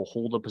people will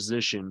hold a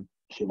position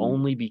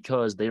only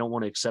because they don't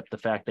want to accept the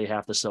fact they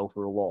have to sell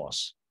for a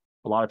loss.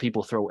 A lot of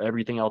people throw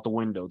everything out the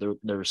window.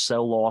 Their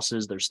sell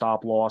losses, their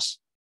stop loss.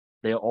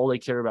 All they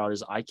care about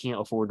is I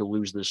can't afford to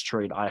lose this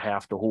trade. I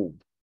have to hold.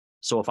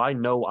 So if I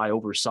know I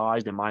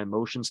oversized and my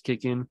emotions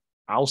kick in,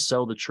 I'll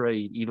sell the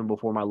trade even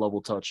before my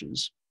level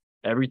touches.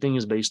 Everything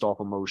is based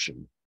off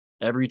emotion.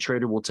 Every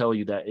trader will tell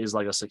you that is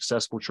like a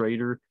successful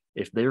trader.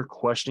 If they're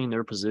questioning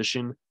their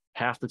position,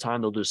 half the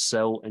time they'll just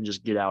sell and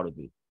just get out of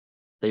it.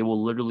 They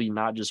will literally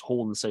not just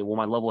hold and say, well,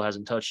 my level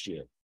hasn't touched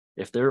yet.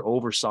 If they're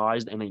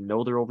oversized and they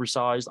know they're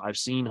oversized, I've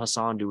seen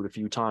Hassan do it a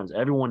few times.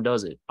 Everyone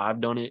does it.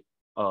 I've done it.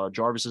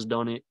 Jarvis has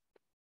done it.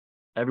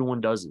 Everyone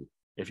does it.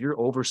 If you're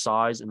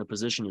oversized and the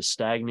position is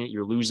stagnant,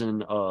 you're losing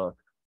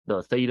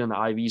the theta and the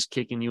IVs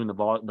kicking you and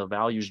the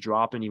value's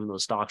dropping, even though the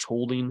stock's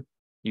holding,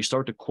 you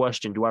start to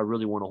question, do I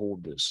really want to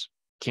hold this?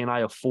 Can I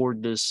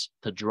afford this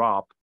to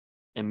drop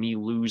and me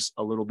lose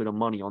a little bit of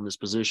money on this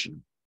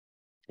position?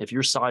 If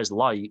you're size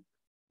light,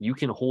 you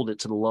can hold it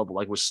to the level.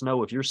 Like with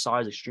snow, if you're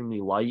size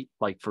extremely light,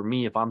 like for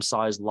me, if I'm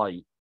size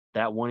light,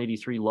 that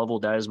 183 level,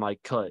 that is my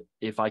cut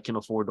if I can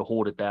afford to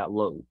hold it that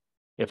low.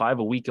 If I have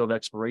a week of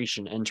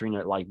expiration entering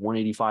at like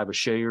 185 a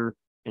share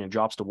and it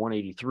drops to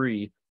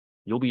 183,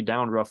 you'll be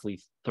down roughly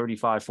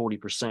 35,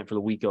 40% for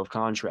the week of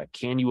contract.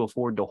 Can you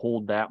afford to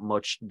hold that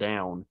much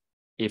down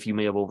if you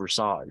may have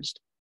oversized?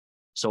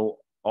 So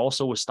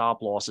also with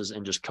stop losses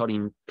and just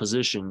cutting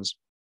positions,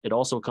 it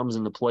also comes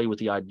into play with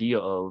the idea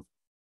of,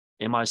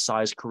 am I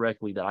sized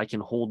correctly that I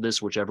can hold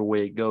this whichever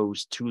way it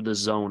goes to the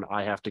zone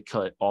I have to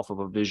cut off of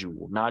a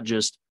visual, not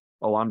just,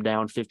 oh, I'm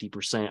down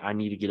 50%, I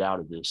need to get out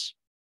of this.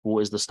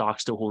 Well, is the stock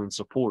still holding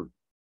support?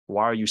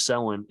 Why are you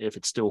selling if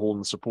it's still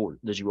holding support?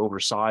 Did you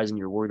oversize and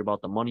you're worried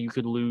about the money you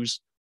could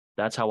lose?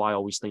 That's how I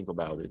always think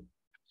about it.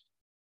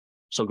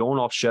 So going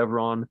off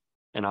Chevron,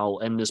 and I'll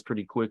end this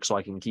pretty quick so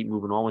I can keep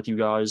moving on with you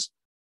guys.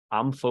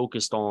 I'm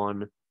focused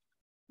on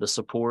the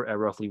support at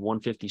roughly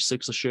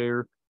 156 a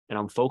share, and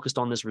I'm focused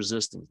on this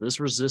resistance. This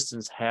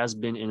resistance has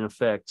been in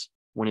effect.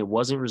 When it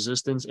wasn't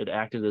resistance, it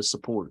acted as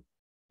support.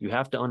 You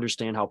have to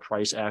understand how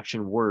price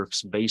action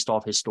works based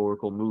off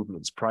historical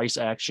movements. Price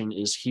action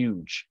is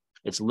huge.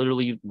 It's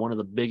literally one of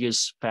the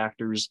biggest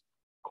factors,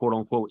 quote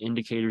unquote,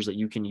 indicators that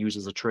you can use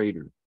as a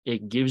trader.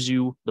 It gives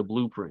you the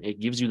blueprint. It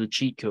gives you the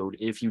cheat code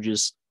if you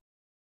just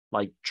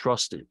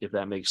trust it, if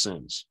that makes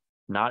sense.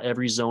 Not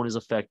every zone is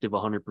effective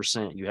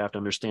 100%. You have to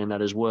understand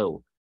that as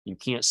well. You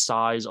can't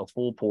size a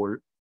full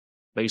port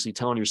basically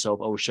telling yourself,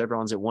 oh,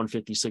 Chevron's at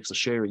 156 a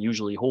share, it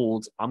usually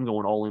holds, I'm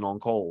going all in on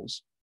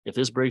calls. If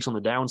this breaks on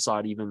the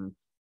downside, even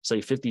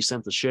say 50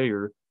 cents a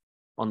share,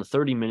 on the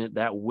 30-minute,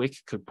 that wick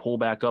could pull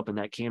back up and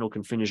that candle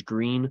can finish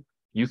green.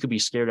 You could be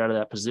scared out of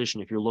that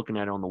position if you're looking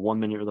at it on the 1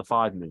 minute or the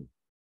 5 minute.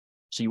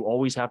 So you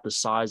always have to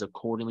size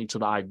accordingly to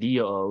the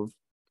idea of,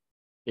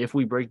 if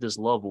we break this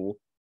level,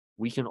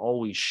 we can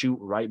always shoot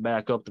right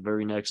back up the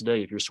very next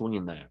day if you're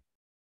swinging that.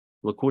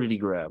 liquidity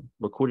grab,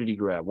 liquidity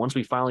grab. Once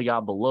we finally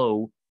got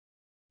below,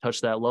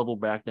 touch that level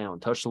back down,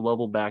 touch the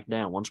level back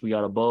down. Once we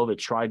got above, it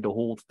tried to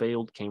hold,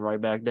 failed, came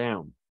right back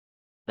down.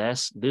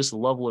 That's this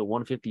level at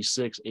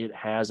 156. It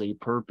has a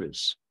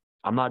purpose.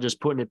 I'm not just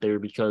putting it there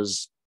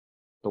because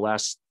the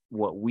last,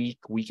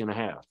 week and a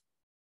half.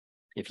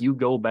 If you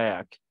go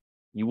back,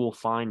 you will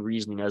find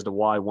reasoning as to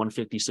why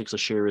 156 a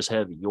share is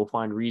heavy. You'll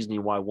find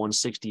reasoning why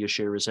 160 a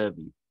share is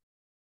heavy.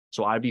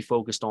 So I'd be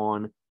focused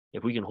on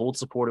if we can hold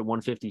support at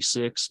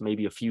 156,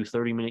 maybe a few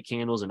 30-minute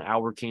candles, an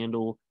hour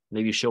candle,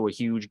 maybe show a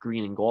huge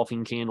green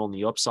engulfing candle on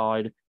the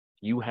upside.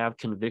 You have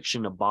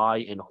conviction to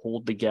buy and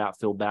hold the gap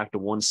fill back to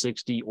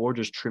 160, or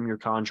just trim your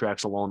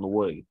contracts along the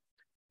way.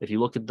 If you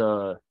look at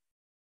the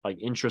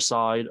intra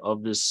side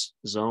of this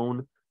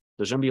zone,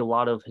 there's going to be a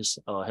lot of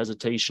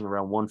hesitation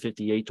around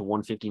 158 to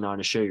 159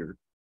 a share.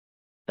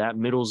 That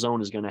middle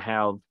zone is going to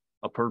have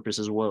a purpose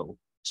as well.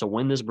 So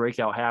when this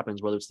breakout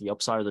happens, whether it's the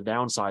upside or the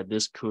downside,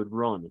 this could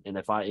run. And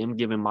if I am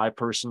given my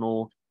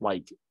personal,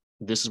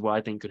 this is what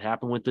I think could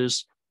happen with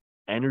this,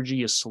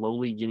 energy is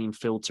slowly getting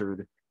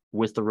filtered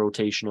with the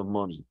rotation of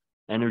money.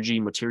 Energy,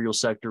 material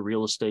sector,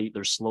 real estate,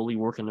 they're slowly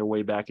working their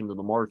way back into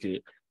the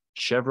market.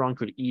 Chevron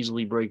could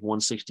easily break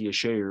 160 a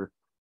share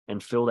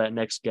and fill that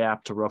next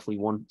gap to roughly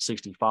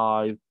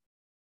 165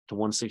 to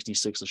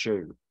 166 a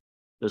share.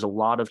 There's a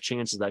lot of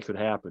chances that could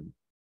happen.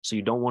 So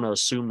you don't want to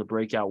assume the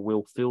breakout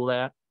will fill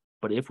that.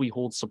 But if we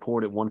hold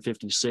support at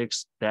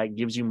 156, that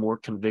gives you more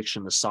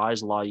conviction to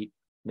size light,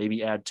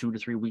 maybe add 2 to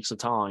 3 weeks of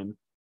time,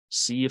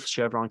 see if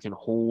Chevron can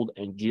hold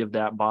and give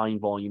that buying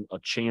volume a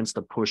chance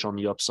to push on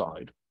the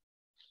upside.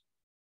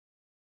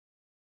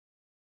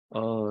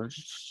 I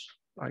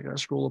gotta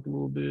scroll up a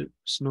little bit.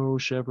 Snow,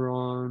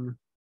 Chevron,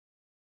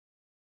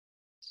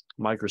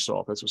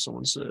 Microsoft, that's what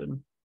someone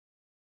said.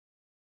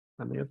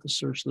 I may have to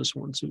search this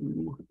one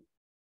too.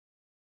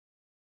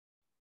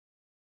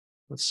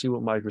 Let's see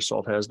what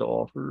Microsoft has to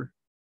offer.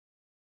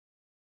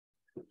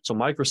 So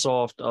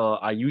Microsoft,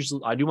 I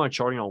do my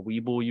charting on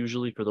Webull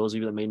usually, for those of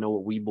you that may know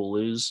what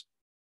Webull is.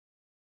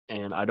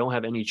 And I don't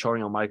have any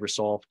charting on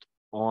Microsoft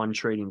on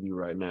TradingView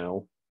right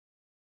now.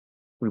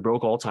 We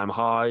broke all-time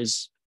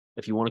highs.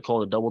 If you want to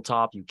call it a double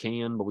top, you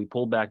can, but we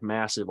pulled back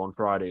massive on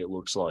Friday, it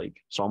looks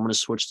like. So I'm going to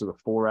switch to the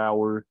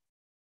 4-hour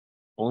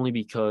only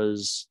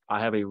because I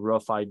have a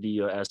rough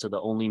idea as to the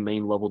only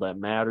main level that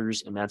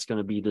matters, and that's going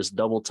to be this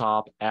double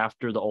top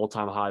after the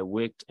all-time high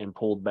wicked and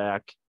pulled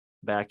back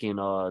in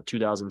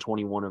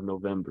 2021 of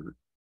November.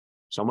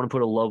 So I'm going to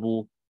put a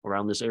level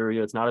around this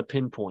area. It's not a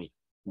pinpoint.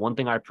 One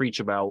thing I preach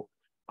about,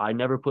 I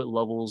never put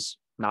levels,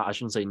 I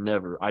shouldn't say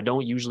never. I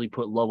don't usually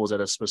put levels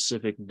at a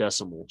specific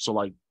decimal. So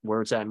like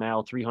where it's at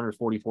now,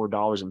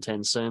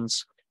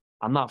 $344.10.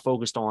 I'm not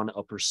focused on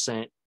a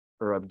percent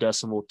or a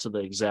decimal to the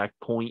exact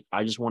point.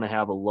 I just want to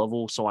have a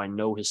level so I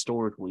know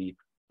historically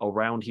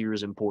around here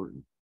is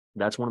important.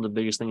 That's one of the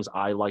biggest things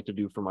I like to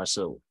do for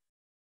myself.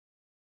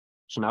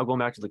 So now going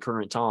back to the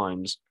current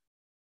times,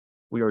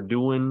 we are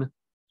doing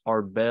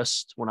our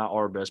best, well, not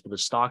our best, but the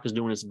stock is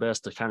doing its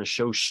best to kind of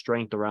show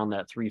strength around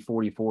that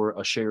 344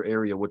 a share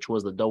area, which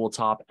was the double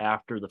top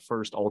after the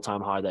first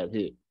all-time high that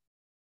hit.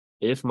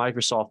 If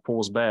Microsoft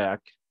pulls back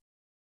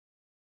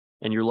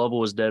and your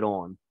level is dead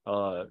on,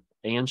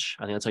 Ansh,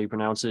 I think that's how you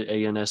pronounce it,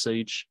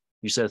 ANSH,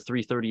 you said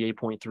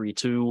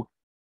 338.32.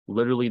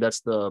 Literally,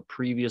 that's the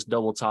previous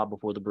double top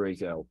before the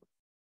breakout.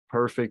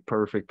 Perfect.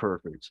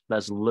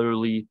 That's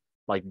literally,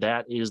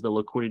 that is the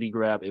liquidity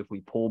grab. If we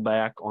pull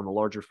back on the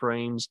larger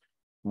frames,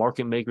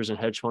 market makers and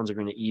hedge funds are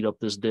going to eat up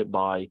this dip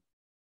buy.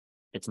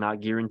 It's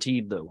not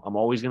guaranteed, though. I'm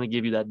always going to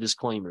give you that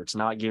disclaimer. It's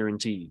not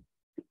guaranteed.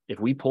 If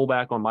we pull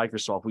back on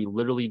Microsoft, we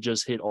literally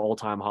just hit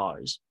all-time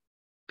highs.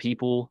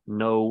 People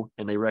know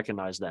and they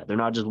recognize that. They're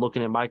not just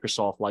looking at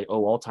Microsoft like,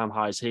 oh, all-time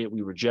highs hit,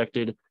 we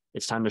rejected.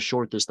 It's time to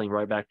short this thing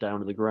right back down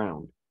to the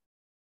ground.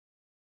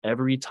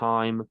 Every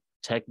time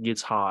tech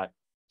gets hot,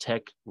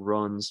 tech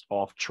runs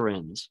off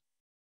trends.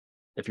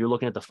 If you're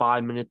looking at the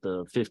 5-minute,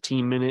 the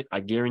 15-minute,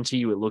 I guarantee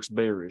you it looks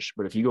bearish.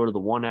 But if you go to the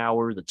 1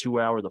 hour, the 2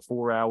 hour, the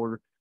 4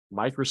 hour,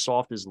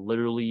 Microsoft is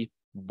literally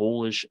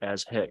bullish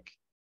as heck.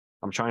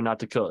 I'm trying not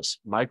to cuss.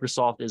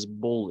 Microsoft is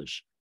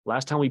bullish.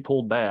 Last time we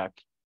pulled back,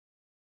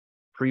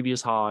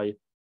 previous high,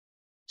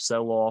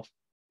 sell off,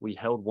 we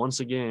held once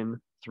again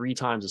 3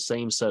 times the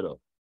same setup.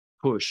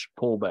 Push,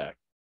 pull back,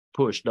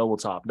 push, double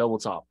top,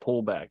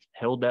 pull back,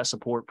 held that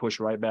support,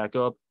 push right back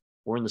up.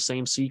 We're in the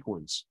same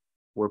sequence.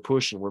 We're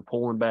pushing, we're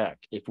pulling back.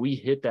 If we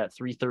hit that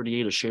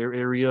 338 a share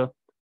area,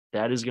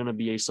 that is going to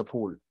be a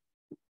support.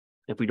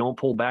 If we don't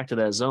pull back to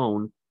that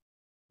zone,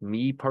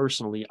 me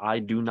personally, I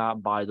do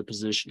not buy the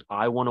position.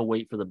 I want to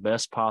wait for the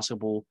best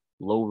possible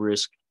low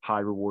risk, high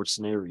reward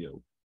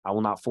scenario. I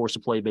will not force a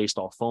play based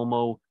off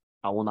FOMO.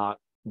 I will not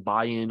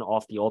buy in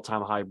off the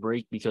all-time high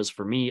break because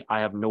for me,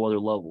 I have no other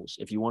levels.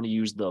 If you want to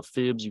use the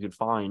fibs, you could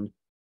find,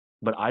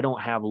 but I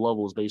don't have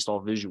levels based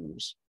off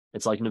visuals.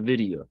 It's like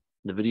NVIDIA.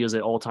 NVIDIA's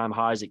at all-time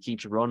highs. It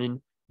keeps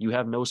running. You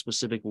have no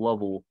specific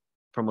level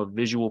from a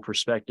visual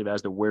perspective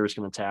as to where it's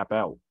going to tap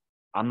out.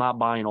 I'm not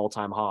buying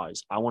all-time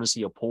highs. I want to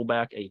see a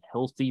pullback, a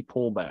healthy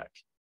pullback.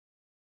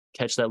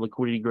 Catch that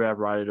liquidity grab,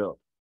 ride it up.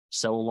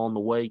 Sell along the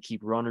way,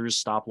 keep runners,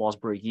 stop loss,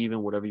 break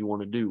even, whatever you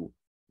want to do.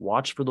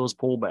 Watch for those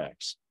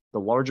pullbacks. The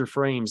larger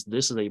frames,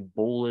 this is a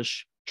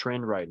bullish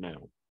trend right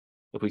now.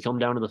 If we come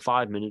down to the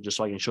 5-minute, just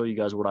so I can show you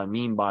guys what I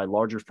mean by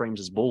larger frames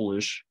is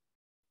bullish,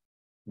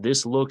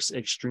 this looks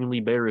extremely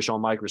bearish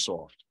on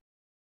Microsoft.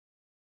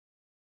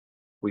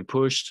 We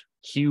pushed,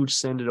 huge,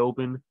 send it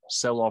open,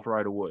 sell off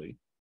right away.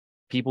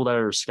 People that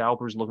are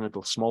scalpers looking at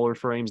the smaller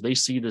frames, they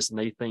see this and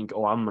they think,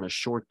 oh, I'm going to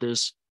short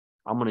this.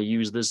 I'm going to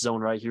use this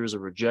zone right here as a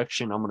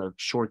rejection. I'm going to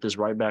short this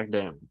right back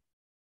down.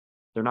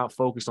 They're not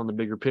focused on the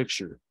bigger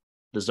picture.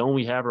 The zone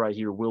we have right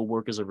here will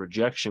work as a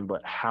rejection,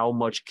 but how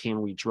much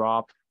can we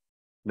drop?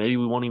 Maybe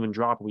we won't even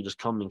drop. We just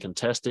come and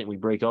contest it and we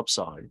break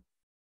upside.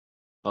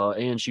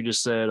 And she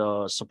just said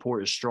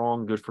support is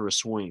strong, good for a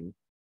swing.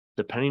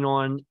 Depending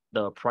on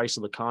the price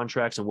of the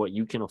contracts and what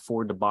you can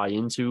afford to buy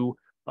into,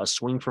 a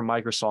swing from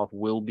Microsoft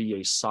will be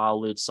a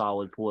solid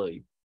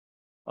play.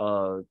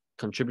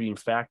 Contributing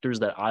factors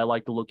that I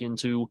like to look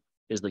into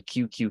is the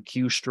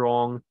QQQ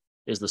strong,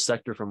 is the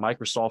sector from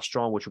Microsoft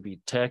strong, which would be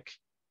tech.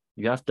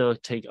 You have to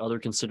take other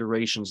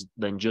considerations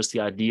than just the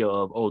idea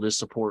of, oh, this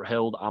support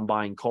held, I'm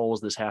buying calls,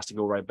 this has to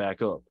go right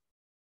back up.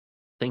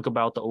 Think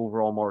about the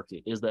overall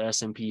market. Is the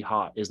S&P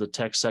hot? Is the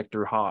tech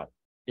sector hot?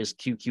 Is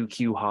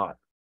QQQ hot?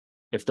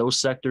 If those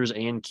sectors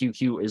and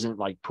QQ isn't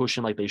like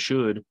pushing like they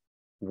should,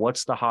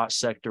 what's the hot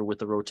sector with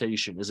the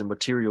rotation? Is it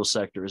material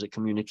sector? Is it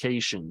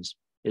communications?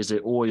 Is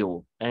it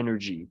oil,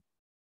 energy?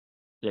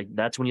 Like,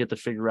 that's when you have to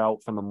figure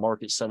out from the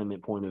market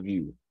sentiment point of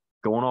view.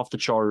 Going off the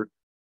chart,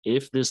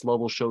 if this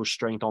level shows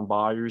strength on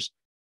buyers,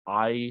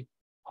 I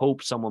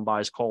hope someone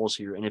buys calls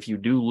here. And if you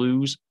do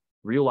lose,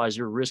 realize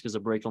your risk is a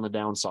break on the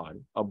downside.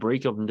 A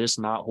break of this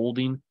not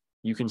holding,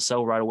 you can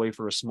sell right away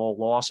for a small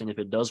loss. And if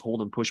it does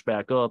hold and push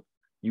back up,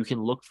 you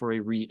can look for a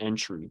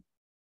re-entry.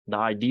 The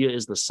idea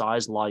is the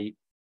size light,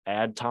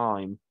 add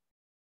time,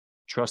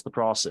 trust the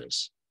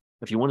process.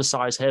 If you want to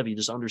size heavy,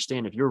 just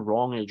understand if you're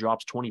wrong and it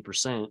drops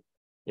 20%,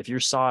 if you're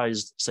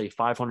sized, say,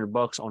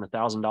 $500 on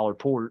 $1,000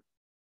 port,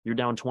 you're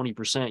down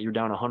 20%, you're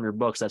down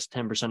 $100. That's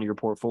 10% of your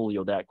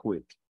portfolio that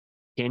quick.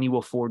 Can you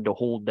afford to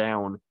hold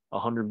down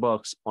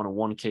 $100 on a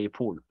 1K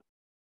port?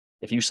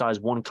 If you size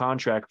one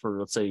contract for,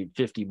 let's say,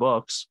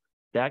 $50,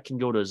 that can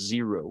go to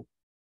zero,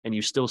 and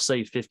you still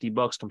save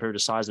 $50 compared to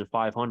sizing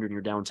 500, and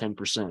you're down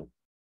 10%.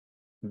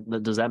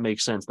 Does that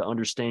make sense? The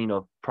understanding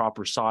of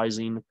proper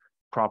sizing,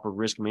 proper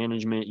risk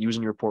management,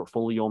 using your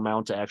portfolio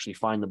amount to actually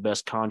find the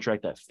best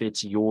contract that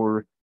fits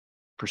your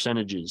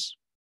percentages.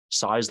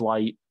 Size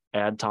light,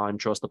 add time,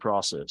 trust the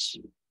process.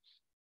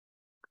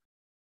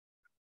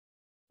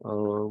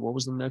 What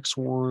was the next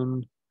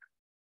one?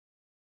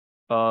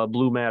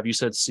 Blue map, you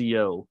said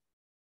CO.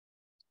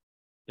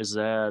 Is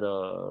that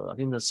I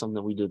think that's something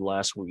that we did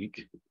last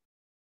week.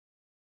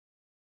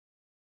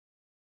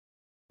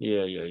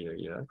 Yeah.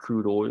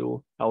 Crude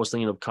oil. I was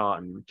thinking of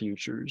cotton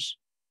futures.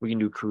 We can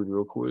do crude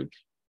real quick.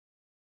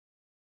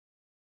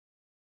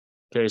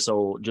 Okay,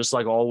 so just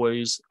like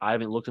always, I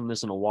haven't looked at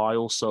this in a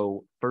while.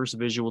 So first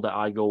visual that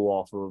I go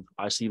off of,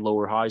 I see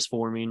lower highs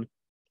forming.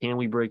 Can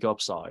we break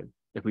upside?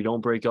 If we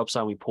don't break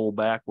upside, we pull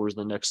back. Where's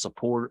the next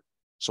support?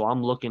 So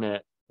I'm looking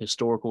at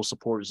historical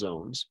support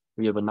zones.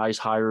 We have a nice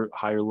higher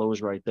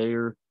lows right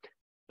there.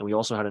 And we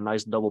also had a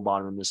nice double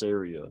bottom in this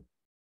area.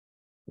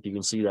 If you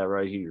can see that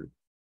right here.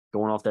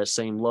 Going off that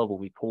same level,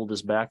 we pulled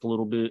this back a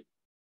little bit.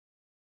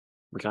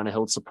 We kind of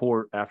held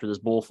support after this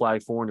bull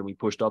flag formed and we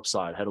pushed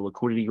upside, had a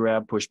liquidity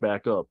grab, pushed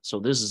back up. So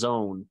this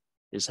zone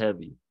is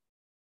heavy.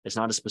 It's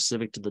not as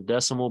specific to the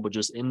decimal, but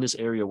just in this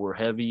area, we're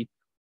heavy.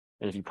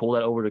 And if you pull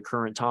that over to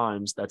current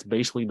times, that's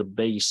basically the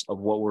base of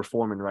what we're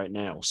forming right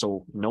now.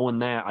 So knowing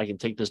that, I can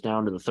take this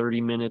down to the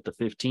 30-minute, the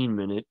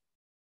 15-minute.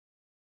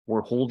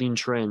 We're holding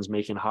trends,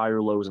 making higher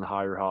lows and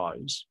higher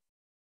highs.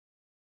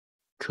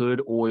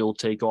 Could oil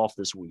take off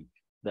this week?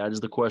 That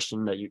is the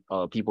question that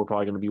people are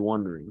probably going to be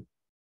wondering.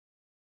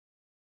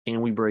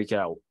 Can we break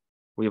out?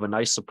 We have a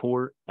nice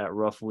support at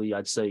roughly,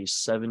 I'd say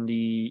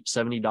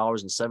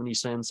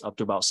 $70.70 up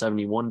to about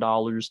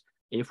 $71.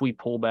 If we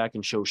pull back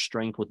and show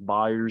strength with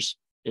buyers,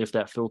 if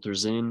that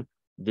filters in,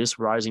 this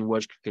rising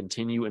wedge could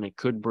continue and it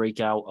could break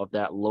out of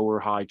that lower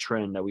high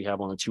trend that we have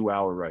on the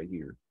 2-hour right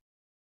here.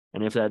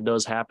 And if that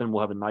does happen,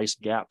 we'll have a nice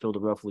gap filled to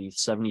roughly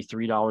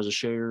 $73 a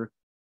share,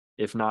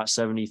 if not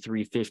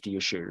 $73.50 a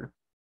share.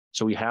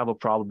 So we have a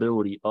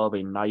probability of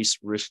a nice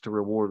risk to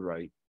reward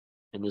right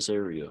in this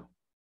area.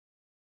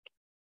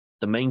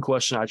 The main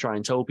question I try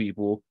and tell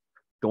people,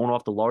 going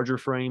off the larger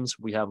frames,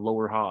 we have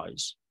lower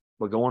highs.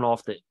 But going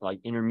off the like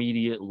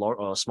intermediate,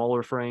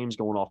 smaller frames,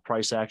 going off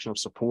price action of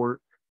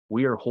support,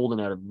 we are holding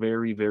at a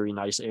very, very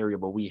nice area,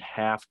 but we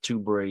have to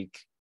break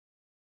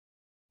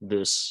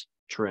this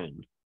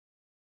trend.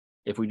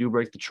 If we do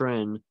break the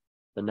trend,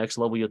 the next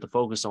level you have to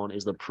focus on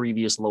is the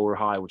previous lower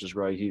high, which is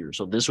right here.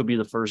 So this would be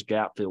the first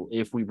gap fill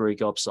if we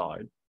break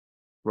upside.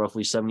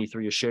 Roughly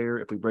 73 a share.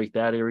 If we break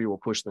that area, we'll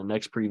push the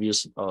next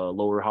previous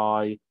lower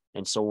high,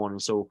 and so on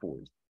and so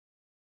forth.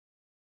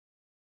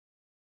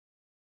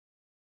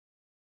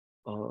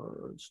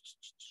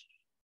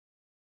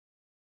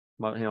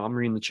 I'm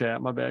reading the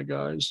chat. My bad,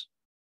 guys.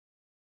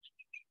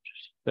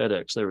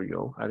 FedEx. There we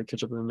go. I had to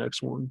catch up in the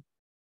next one.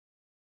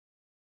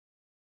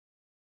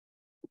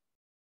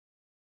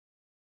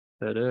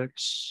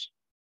 FedEx.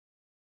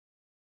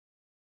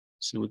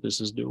 See what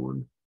this is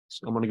doing.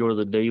 So I'm going to go to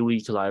the daily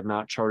because I have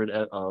not charted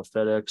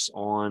FedEx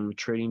on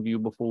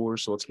TradingView before.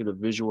 So let's get a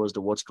visual as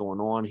to what's going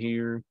on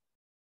here.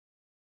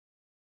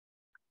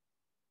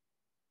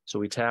 So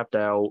we tapped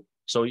out.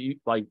 So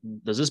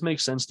does this make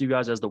sense to you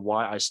guys as to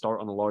why I start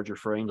on the larger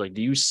frames? Like,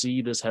 do you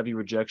see this heavy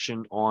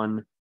rejection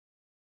on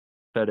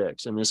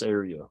FedEx in this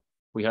area?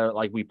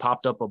 We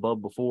popped up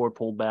above before,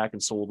 pulled back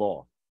and sold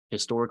off.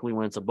 Historically,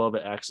 when it's above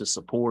it acts as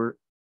support.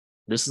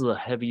 This is a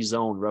heavy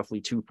zone,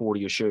 roughly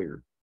 240 a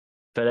share.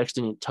 FedEx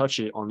didn't touch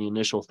it on the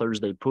initial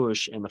Thursday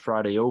push and the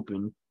Friday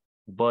open,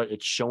 but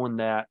it's showing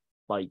that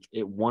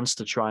it wants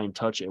to try and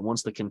touch it. It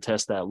wants to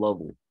contest that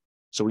level.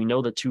 So we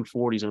know that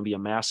 240 is going to be a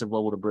massive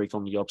level to break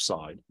on the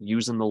upside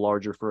using the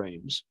larger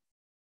frames.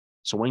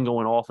 So when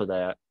going off of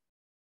that,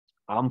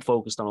 I'm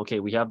focused on, okay,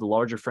 we have the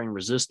larger frame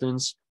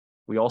resistance.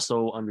 We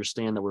also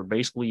understand that we're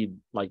basically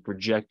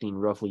rejecting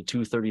roughly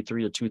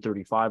 233 to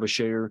 235 a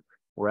share.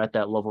 We're at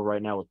that level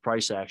right now with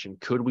price action.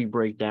 Could we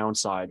break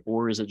downside,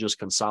 or is it just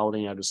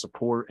consolidating out of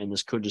support and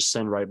this could just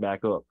send right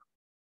back up?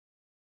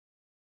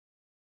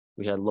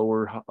 We had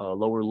lower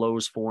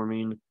lows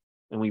forming,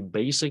 and we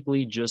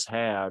basically just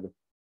had,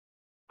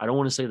 I don't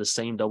want to say the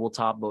same double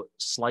top, but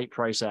slight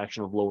price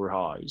action of lower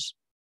highs.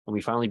 And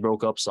we finally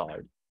broke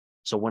upside.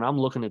 So when I'm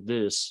looking at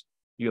this,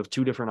 you have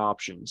two different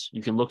options.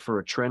 You can look for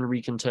a trend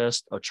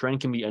recontest. A trend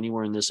can be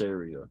anywhere in this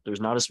area.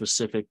 There's not a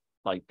specific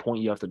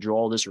point you have to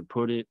draw this or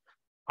put it.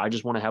 I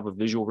just want to have a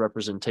visual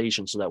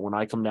representation so that when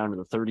I come down to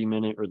the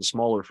 30-minute or the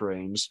smaller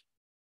frames,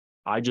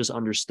 I just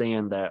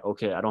understand that,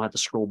 okay, I don't have to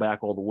scroll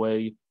back all the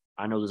way.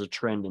 I know there's a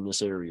trend in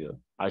this area.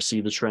 I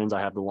see the trends. I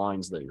have the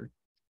lines there.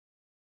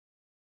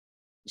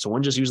 So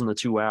when just using the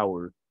 2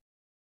 hour,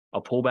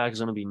 a pullback is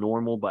going to be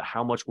normal, but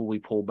how much will we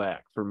pull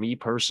back? For me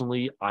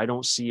personally, I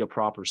don't see a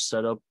proper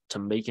setup to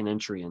make an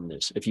entry in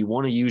this. If you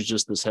want to use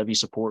just this heavy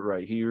support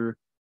right here,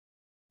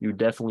 you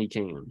definitely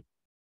can.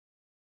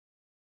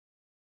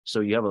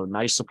 So you have a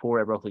nice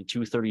support at roughly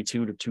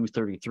 232 to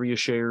 233 a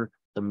share.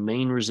 The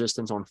main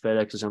resistance on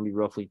FedEx is going to be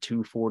roughly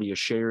 240 a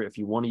share. If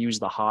you want to use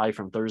the high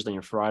from Thursday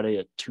and Friday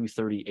at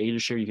 238 a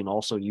share, you can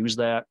also use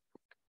that.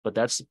 But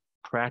that's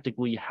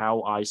practically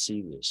how I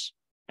see this.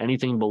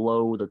 Anything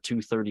below the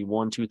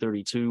 231,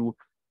 232,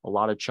 a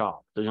lot of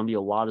chop. There's going to be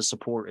a lot of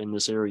support in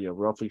this area,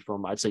 roughly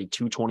from, I'd say,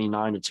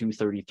 229 to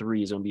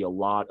 233 is going to be a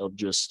lot of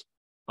just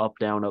up,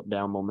 down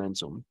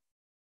momentum.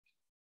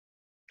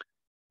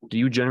 Do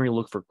you generally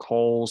look for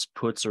calls,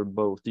 puts, or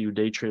both? Do you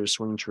day trade or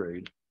swing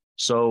trade?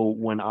 So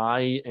when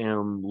I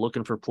am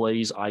looking for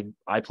plays, I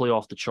play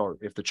off the chart.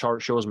 If the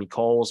chart shows me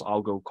calls,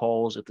 I'll go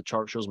calls. If the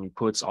chart shows me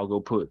puts, I'll go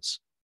puts.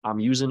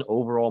 I'm using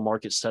overall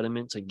market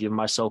sentiment to give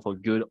myself a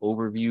good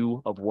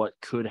overview of what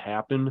could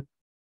happen.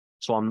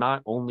 So I'm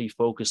not only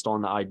focused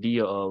on the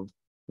idea of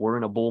we're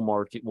in a bull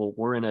market. Well,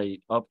 we're in a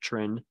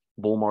uptrend,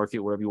 bull market,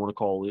 whatever you want to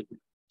call it.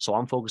 So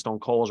I'm focused on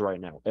calls right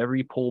now.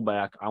 Every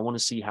pullback, I want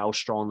to see how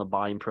strong the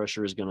buying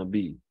pressure is going to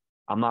be.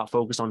 I'm not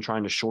focused on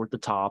trying to short the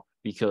top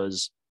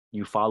because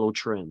you follow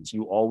trends.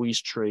 You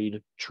always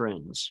trade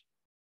trends.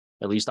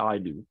 At least I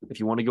do. If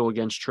you want to go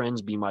against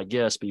trends, be my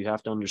guest, but you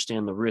have to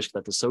understand the risk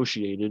that's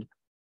associated.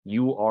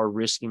 You are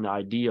risking the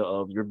idea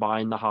of you're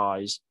buying the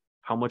highs.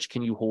 How much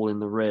can you hold in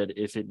the red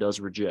if it does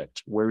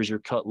reject? Where is your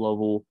cut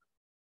level?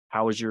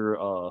 How is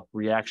your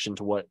reaction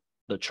to what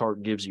the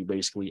chart gives you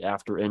basically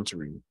after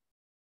entering?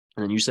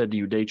 And then you said, do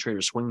you day trade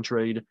or swing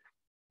trade?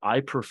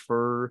 I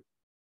prefer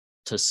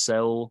to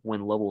sell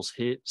when levels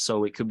hit.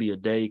 So it could be a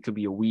day, it could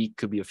be a week,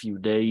 could be a few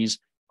days.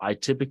 I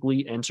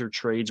typically enter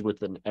trades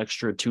with an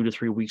extra 2 to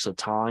 3 weeks of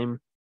time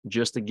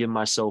just to give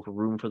myself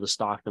room for the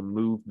stock to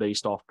move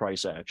based off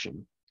price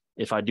action.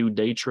 If I do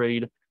day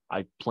trade,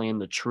 I plan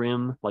to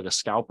trim like a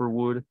scalper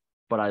would,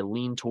 but I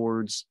lean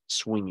towards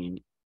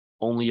swinging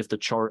only if the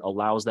chart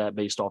allows that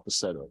based off the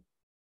setup.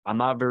 I'm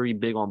not very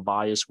big on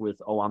bias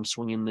with, oh, I'm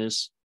swinging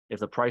this. If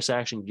the price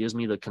action gives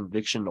me the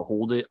conviction to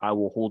hold it, I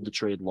will hold the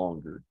trade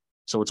longer.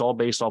 So it's all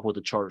based off what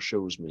the chart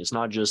shows me. It's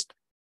not just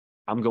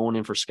I'm going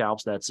in for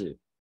scalps, that's it.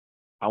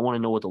 I want to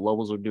know what the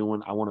levels are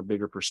doing. I want a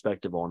bigger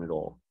perspective on it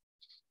all.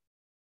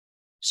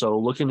 So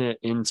looking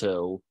at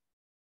Intel,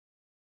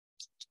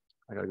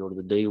 I got to go to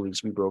the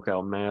dailies. We broke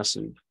out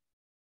massive.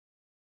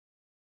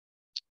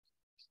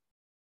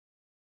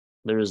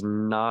 There is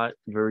not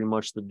very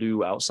much to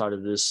do outside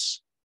of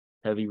this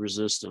heavy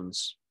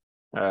resistance.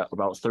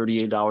 About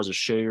 $38 a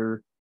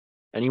share.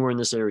 Anywhere in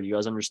this area, you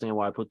guys understand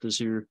why I put this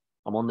here?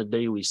 I'm on the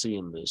daily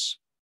seeing this.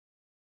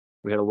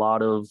 We had a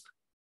lot of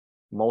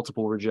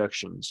multiple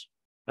rejections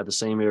at the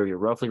same area,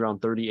 roughly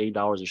around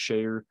 $38 a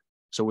share.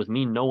 So with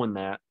me knowing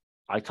that,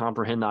 I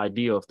comprehend the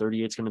idea of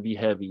 38 is going to be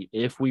heavy.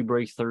 If we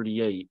break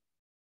 38,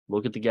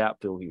 look at the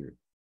gap fill here.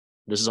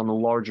 This is on the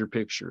larger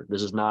picture.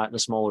 This is not the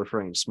smaller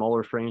frames.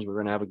 Smaller frames, we're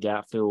going to have a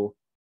gap fill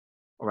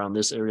around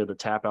this area, the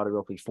tap out at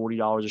roughly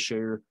 $40 a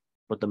share.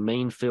 but the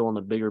main fill in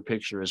the bigger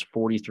picture is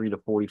 $43 to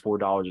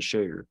 $44 a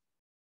share.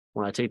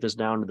 When I take this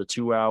down to the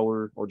 2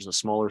 hour or just a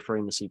smaller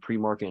frame to see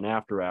pre-market and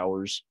after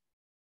hours,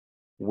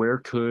 where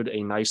could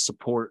a nice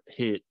support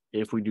hit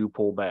if we do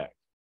pull back?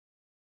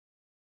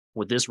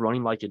 With this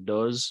running like it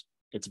does,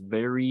 it's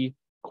very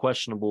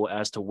questionable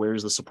as to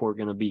where's the support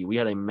going to be. We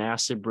had a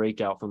massive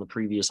breakout from the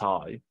previous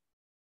high. I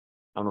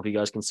don't know if you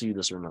guys can see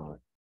this or not.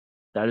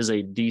 That is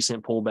a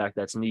decent pullback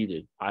that's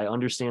needed. I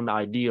understand the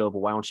idea of,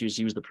 well, why don't you just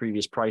use the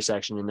previous price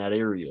action in that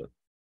area?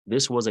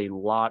 This was a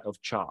lot of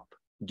chop.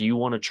 Do you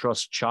want to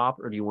trust chop,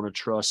 or do you want to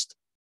trust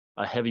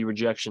a heavy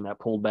rejection that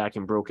pulled back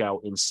and broke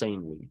out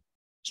insanely?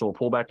 So a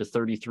pullback to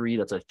 33,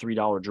 that's a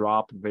 $3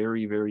 drop.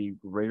 Very, very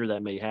rare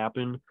that may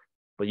happen.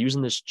 But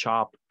using this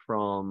chop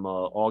from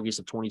August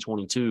of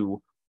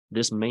 2022,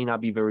 this may not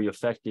be very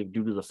effective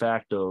due to the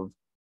fact of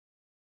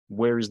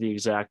where is the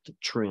exact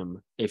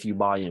trim if you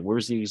buy in?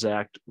 Where's the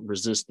exact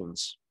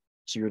resistance?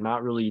 So you're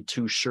not really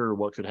too sure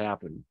what could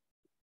happen.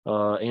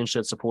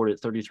 Anshed support at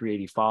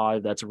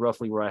 33.85. That's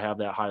roughly where I have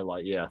that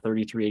highlight. Yeah,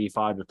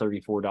 33.85 to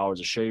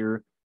 $34 a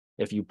share.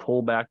 If you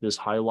pull back this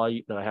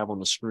highlight that I have on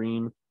the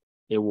screen,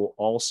 it will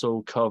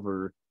also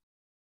cover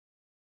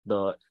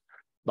the,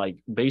 like,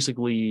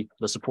 basically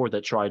the support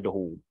that tried to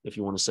hold, if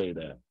you want to say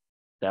that.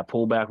 That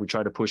pullback, we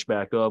tried to push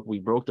back up. We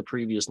broke the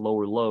previous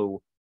lower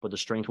low, but the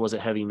strength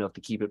wasn't heavy enough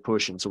to keep it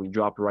pushing. So we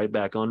dropped right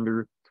back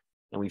under,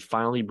 and we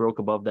finally broke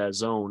above that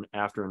zone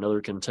after another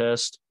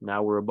contest.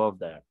 Now we're above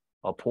that.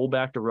 A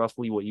pullback to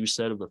roughly what you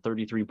said of the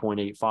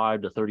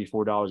 33.85 to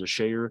 $34 a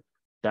share,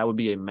 that would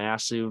be a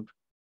massive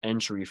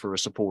entry for a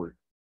support.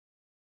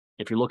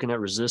 If you're looking at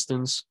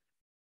resistance,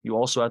 you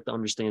also have to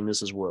understand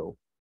this as well.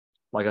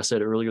 Like I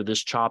said earlier,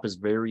 this chop is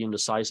very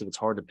indecisive. It's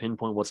hard to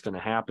pinpoint what's going to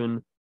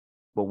happen,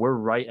 but we're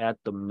right at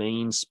the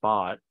main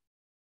spot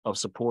of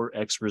support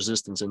X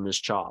resistance in this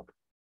chop.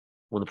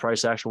 When the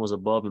price action was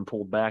above and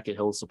pulled back, it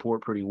held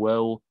support pretty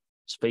well.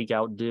 It's fake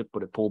out dip,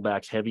 but it pulled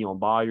back heavy on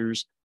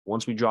buyers.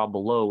 Once we dropped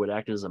below, it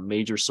acted as a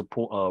major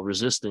support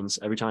resistance.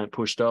 Every time it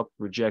pushed up,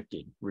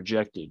 rejected.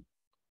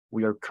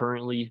 We are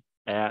currently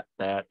at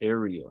that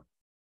area.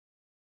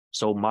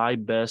 So my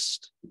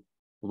best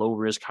low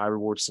risk, high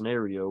reward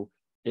scenario,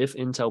 if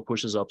Intel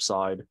pushes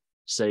upside,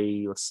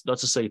 say, let's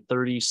just say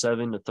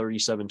 37 to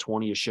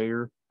 37.20 a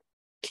share,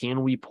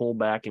 can we pull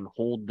back and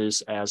hold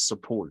this as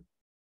support?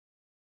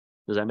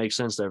 Does that make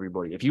sense to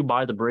everybody? If you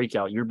buy the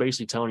breakout, you're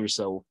basically telling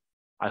yourself,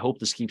 I hope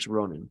this keeps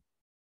running.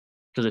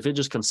 Because if it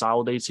just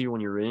consolidates here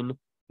when you're in,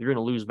 you're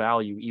going to lose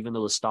value, even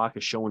though the stock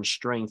is showing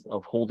strength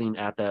of holding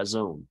at that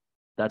zone.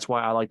 That's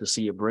why I like to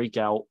see a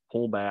breakout,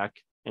 pull back,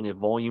 and if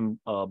volume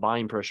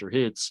buying pressure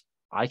hits,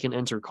 I can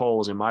enter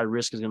calls, and my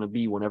risk is going to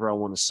be whenever I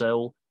want to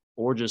sell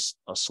or just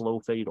a slow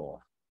fade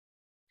off.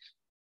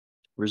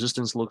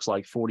 Resistance looks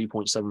like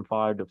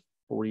 40.75 to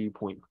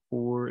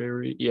 40.4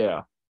 area.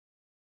 Yeah,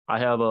 I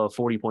have a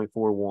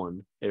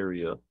 40.41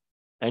 area.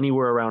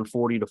 Anywhere around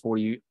 40 to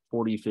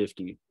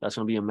 50. That's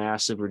going to be a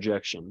massive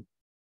rejection.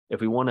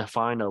 If we want to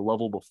find a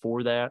level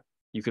before that,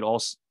 you could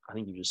also, I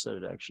think you just said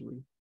it actually.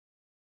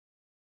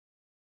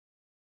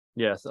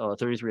 Yeah,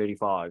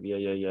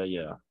 33.85.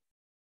 Yeah.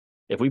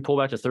 If we pull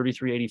back to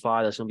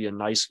 33.85, that's going to be a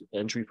nice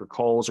entry for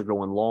calls or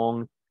going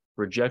long.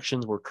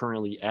 Rejections, we're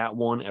currently at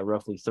one at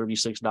roughly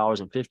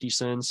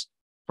 $36.50.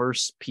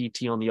 First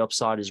PT on the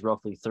upside is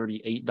roughly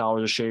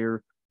 $38 a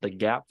share. The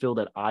gap fill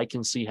that I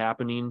can see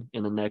happening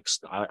in the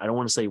next, I don't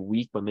want to say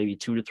week, but maybe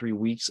 2 to 3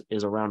 weeks,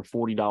 is around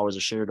 $40 a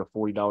share to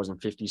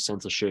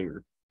 $40.50 a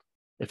share.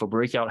 If a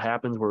breakout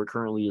happens where it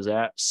currently is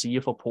at, see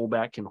if a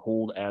pullback can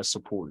hold as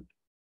support.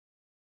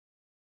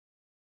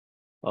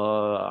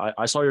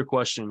 I saw your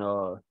question.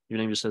 Your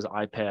name just says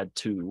iPad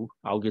 2.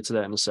 I'll get to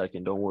that in a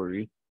second. Don't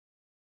worry.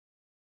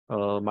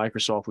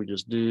 Microsoft we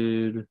just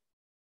did.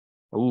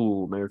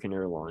 Oh, American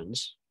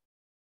Airlines.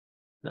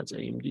 That's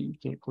AMD.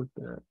 Can't click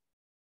that.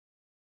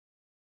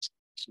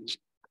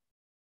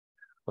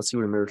 Let's see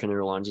what American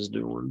Airlines is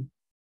doing.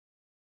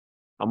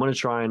 I'm going to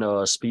try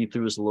and speed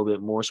through this a little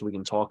bit more so we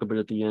can talk a bit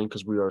at the end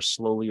because we are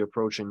slowly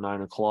approaching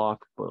 9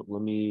 o'clock. But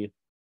let me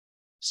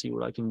see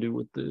what I can do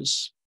with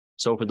this.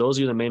 So for those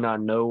of you that may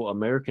not know,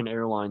 American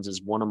Airlines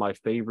is one of my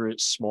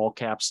favorite small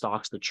cap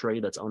stocks to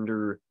trade that's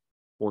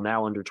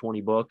now under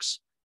 20 bucks.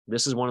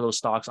 This is one of those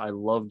stocks I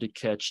love to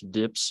catch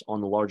dips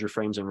on the larger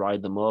frames and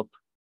ride them up.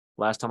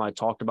 Last time I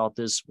talked about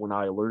this, when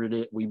I alerted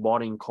it, we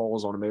bought in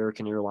calls on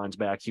American Airlines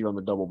back here on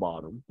the double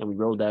bottom, and we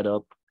rode that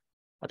up,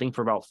 I think,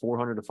 for about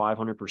 400 to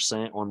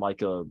 500% on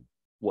like a,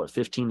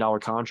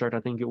 $15 contract,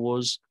 I think it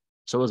was.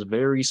 So it was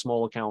very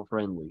small account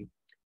friendly.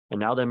 And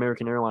now that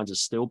American Airlines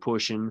is still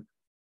pushing,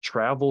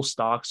 travel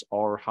stocks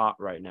are hot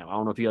right now. I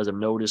don't know if you guys have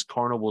noticed,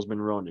 Carnival's been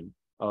running.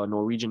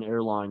 Norwegian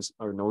Airlines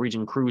or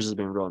Norwegian Cruise has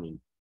been running.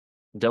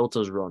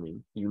 Delta's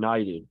running.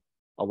 United.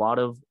 A lot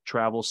of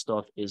travel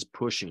stuff is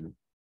pushing.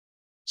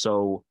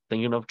 So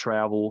thinking of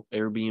travel,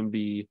 Airbnb,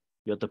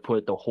 you have to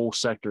put the whole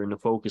sector into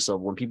focus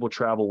of when people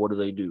travel, what do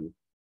they do?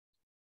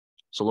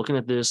 So looking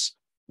at this,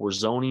 we're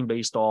zoning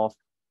based off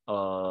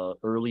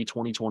early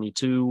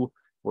 2022.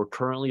 we're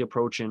currently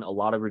approaching a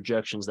lot of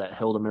rejections that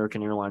held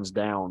American Airlines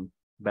down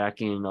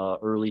back in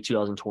early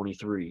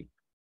 2023.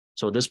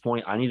 So at this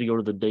point, I need to go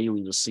to the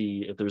daily to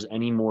see if there's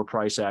any more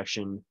price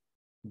action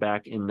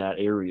back in that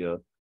area.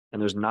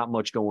 And there's not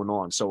much going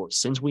on. So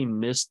since we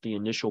missed the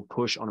initial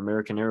push on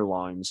American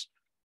Airlines,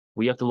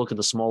 we have to look at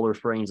the smaller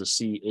frames to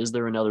see, is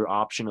there another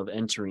option of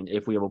entering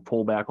if we have a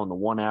pullback on the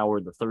 1 hour,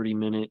 the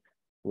 30-minute.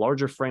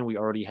 Larger frame, we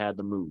already had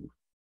the move.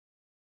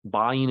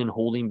 Buying and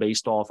holding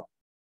based off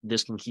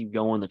this can keep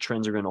going, the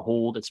trends are going to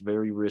hold, it's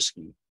very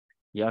risky.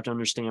 You have to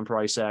understand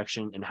price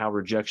action and how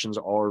rejections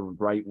are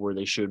right where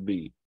they should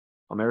be.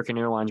 American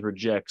Airlines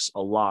rejects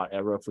a lot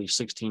at roughly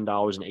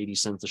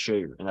 $16.80 a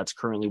share, and that's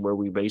currently where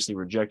we basically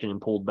rejected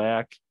and pulled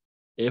back.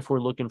 If we're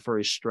looking for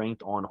a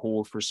strength on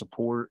hold for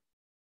support,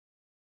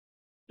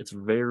 it's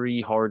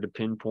very hard to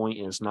pinpoint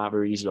and it's not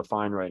very easy to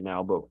find right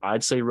now, but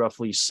I'd say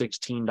roughly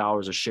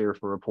 $16 a share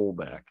for a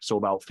pullback. So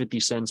about 50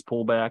 cents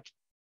pullback.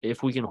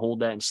 If we can hold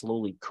that and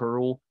slowly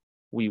curl,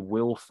 we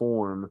will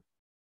form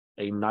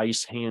a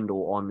nice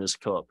handle on this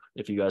cup,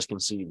 if you guys can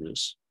see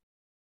this.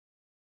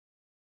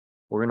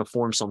 We're going to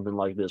form something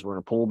like this. We're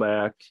going to pull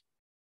back.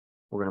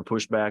 We're going to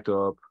push back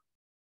up.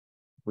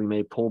 We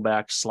may pull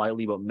back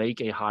slightly, but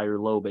make a higher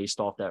low based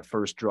off that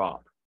first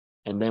drop.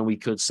 And then we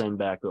could send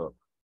back up.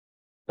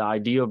 The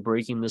idea of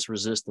breaking this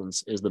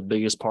resistance is the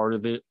biggest part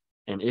of it.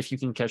 And if you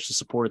can catch the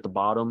support at the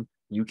bottom,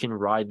 you can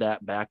ride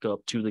that back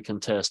up to the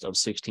contest of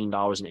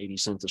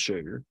 $16.80 a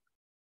share.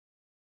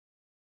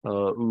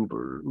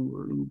 Uber.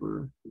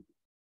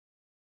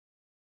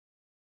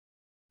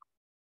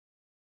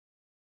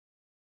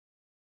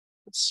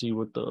 Let's see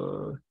what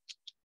the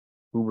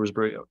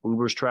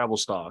Uber's travel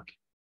stock.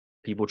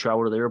 People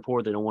travel to the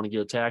airport. They don't want to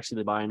get a taxi.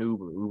 They buy an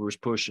Uber. Uber's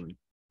pushing.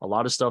 A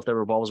lot of stuff that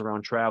revolves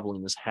around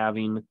traveling is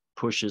having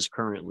pushes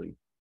currently.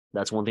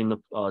 That's one thing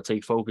to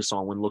take focus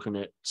on when looking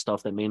at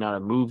stuff that may not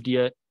have moved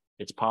yet.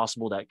 It's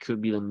possible that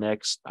could be the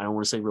next, I don't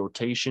want to say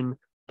rotation,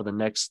 but the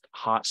next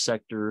hot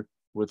sector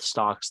with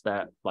stocks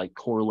that like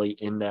correlate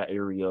in that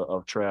area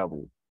of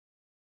travel.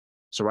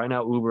 So right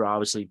now, Uber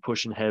obviously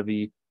pushing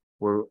heavy.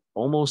 We're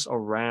almost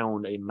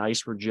around a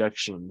nice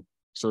rejection.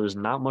 So there's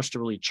not much to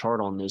really chart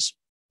on this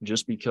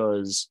just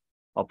because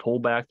a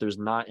pullback, there's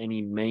not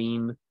any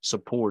main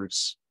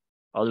supports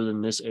other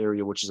than this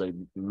area, which is a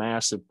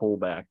massive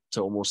pullback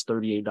to almost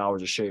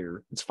 $38 a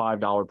share. It's $5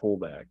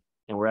 pullback,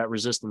 and we're at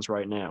resistance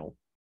right now.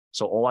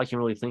 So all I can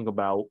really think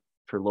about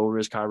for low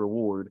risk, high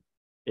reward,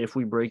 if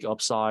we break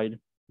upside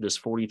this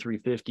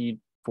 $43.50,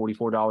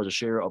 $44 a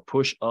share, a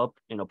push up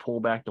and a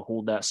pullback to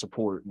hold that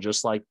support,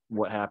 just like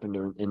what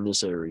happened in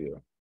this area.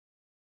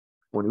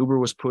 When Uber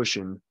was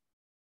pushing,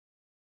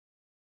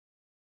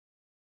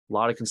 a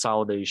lot of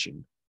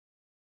consolidation.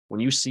 When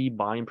you see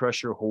buying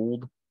pressure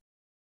hold,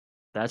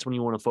 that's when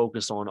you want to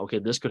focus on, okay,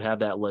 this could have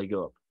that leg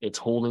up. It's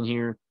holding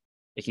here.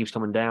 It keeps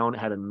coming down. It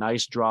had a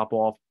nice drop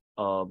off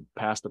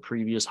past the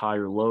previous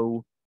higher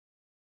low.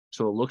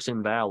 So it looks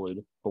invalid.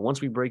 But once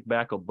we break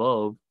back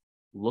above,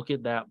 look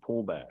at that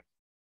pullback.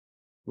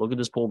 Look at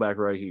this pullback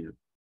right here.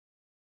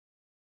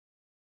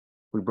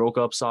 We broke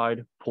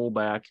upside, pull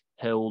back,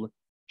 held,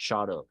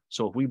 shot up.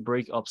 So if we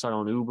break upside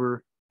on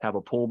Uber, have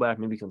a pullback,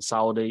 maybe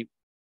consolidate,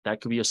 that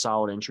could be a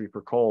solid entry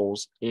for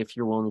calls if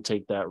you're willing to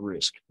take that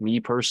risk. Me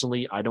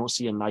personally, I don't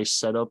see a nice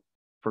setup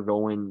for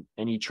going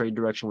any trade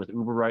direction with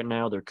Uber right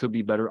now. There could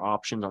be better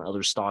options on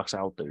other stocks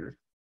out there.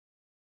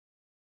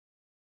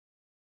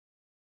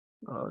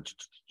 Where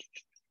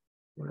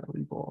did I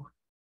leave off?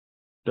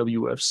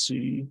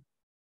 WFC.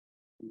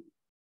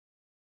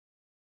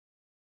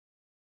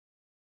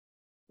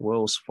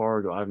 Wells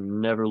Fargo. I've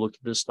never looked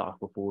at this stock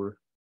before.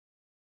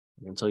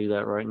 I can tell you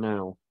that right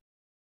now.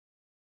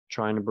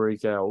 Trying to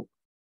break out.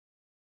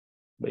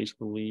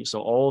 Basically,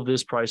 so all of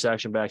this price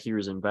action back here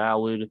is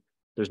invalid.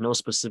 There's no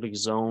specific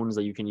zones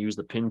that you can use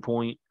to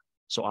pinpoint.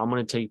 So I'm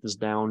going to take this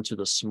down to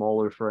the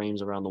smaller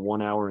frames around the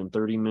 1 hour and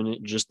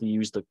 30-minute just to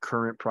use the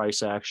current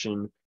price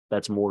action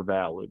that's more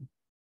valid.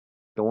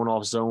 Going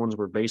off zones,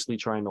 we're basically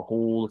trying to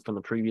hold from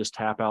the previous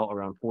tap out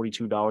around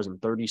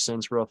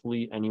 $42.30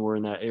 roughly, anywhere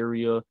in that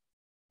area.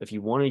 If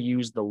you want to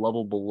use the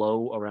level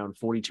below around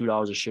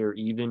 $42 a share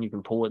even, you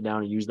can pull it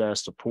down and use that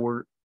as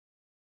support.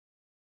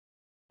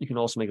 You can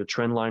also make a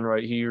trend line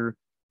right here.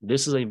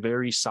 This is a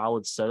very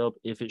solid setup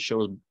if it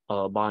shows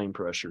buying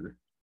pressure.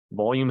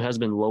 Volume has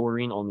been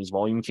lowering on these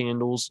volume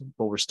candles,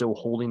 but we're still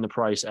holding the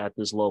price at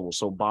this level.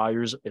 So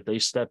buyers, if they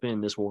step in,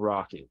 this will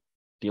rock it.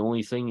 The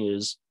only thing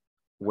is,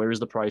 where's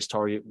the price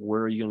target?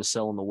 Where are you going to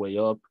sell on the way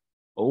up?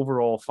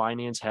 Overall,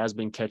 finance has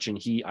been catching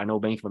heat. I know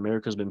Bank of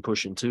America has been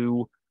pushing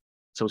too.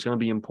 So it's going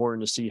to be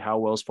important to see how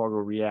Wells Fargo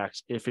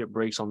reacts if it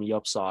breaks on the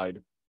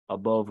upside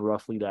above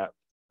roughly that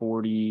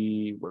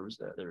 40, where was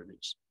that? There it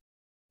is.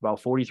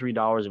 About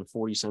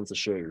 $43.40 a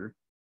share.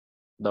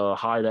 The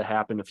high that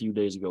happened a few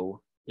days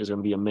ago is going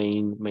to be a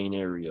main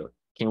area.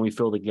 Can we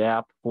fill the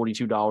gap?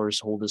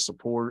 $42, hold this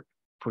support,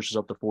 pushes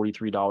up to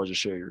 $43 a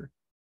share.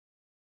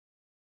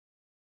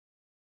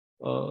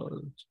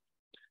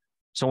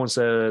 Someone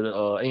said,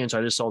 Ange,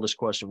 I just saw this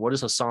question. What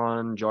is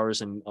Hassan,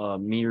 Jarvis, and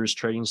Mir's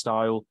trading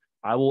style?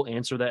 I will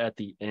answer that at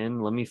the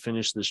end. Let me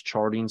finish this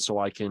charting so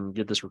I can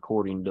get this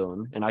recording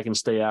done, and I can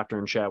stay after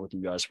and chat with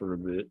you guys for a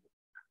bit.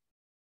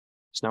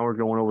 So now we're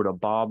going over to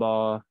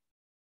Baba.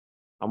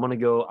 I'm going to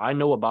go, I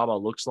know what Baba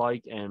looks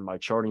like, and my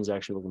charting is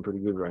actually looking pretty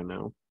good right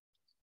now.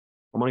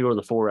 I'm going to go to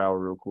the 4 hour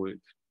real quick.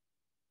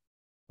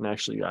 And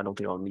actually, I don't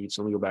think I'll need,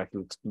 so let me go back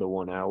to the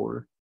 1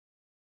 hour.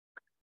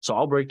 So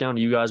I'll break down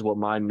to you guys what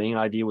my main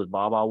idea with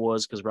Baba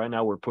was, because right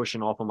now we're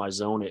pushing off of my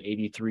zone at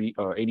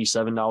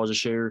 $87 a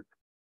share.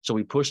 So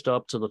we pushed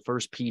up to the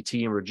first PT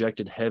and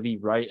rejected heavy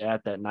right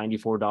at that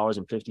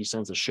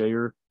 $94.50 a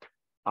share.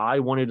 I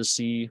wanted to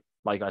see,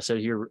 like I said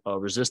here,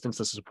 resistance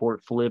to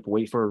support flip,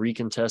 wait for a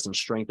recontest, and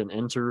strength and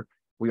enter.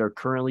 We are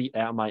currently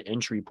at my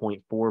entry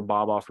point for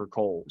Baba for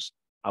calls.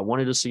 I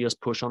wanted to see us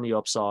push on the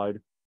upside.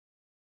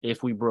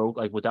 If we broke,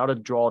 like without a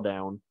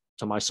drawdown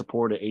to my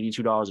support at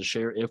 $82 a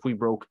share, if we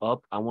broke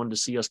up, I wanted to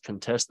see us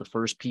contest the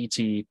first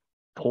PT,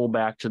 pull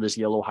back to this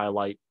yellow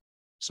highlight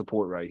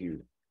support right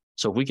here.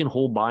 So if we can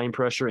hold buying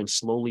pressure and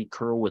slowly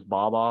curl with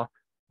Baba,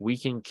 we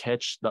can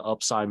catch the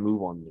upside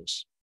move on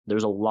this.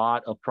 There's a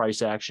lot of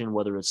price action,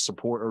 whether it's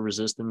support or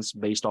resistance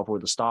based off where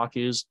the stock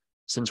is.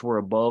 Since we're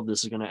above,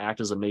 this is going to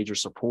act as a major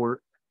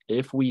support.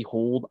 If we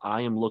hold,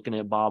 I am looking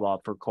at Baba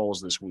for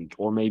calls this week,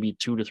 or maybe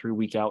 2 to 3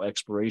 week out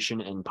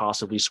expiration and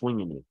possibly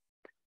swinging it.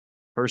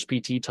 First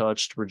PT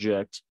touched,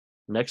 reject.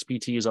 Next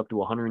PT is up to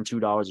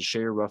 $102 a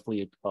share,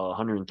 roughly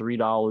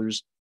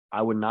 $103.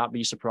 I would not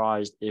be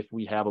surprised if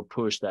we have a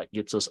push that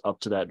gets us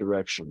up to that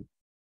direction.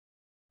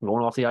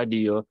 Going off the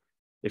idea,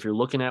 if you're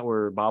looking at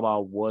where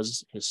Baba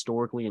was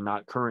historically and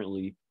not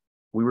currently,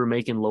 we were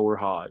making lower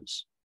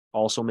highs,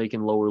 also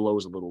making lower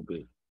lows a little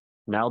bit.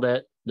 Now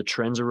that the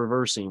trends are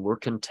reversing, we're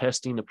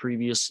contesting the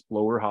previous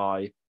lower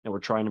high and we're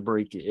trying to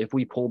break it. If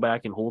we pull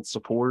back and hold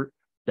support,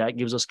 that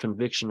gives us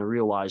conviction to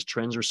realize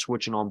trends are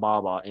switching on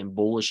Baba and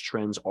bullish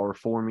trends are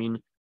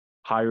forming.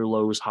 Higher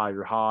lows,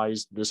 higher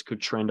highs. This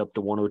could trend up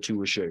to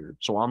 102 a share.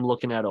 So I'm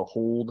looking at a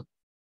hold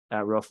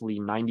at roughly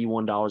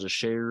 $91 a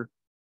share.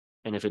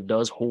 And if it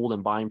does hold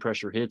and buying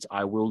pressure hits,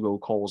 I will go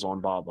calls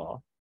on Baba.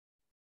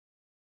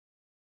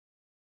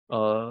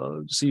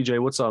 CJ,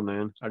 what's up,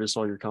 man? I just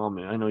saw your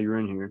comment. I know you're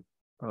in here.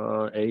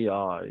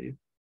 AI,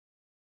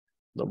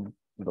 the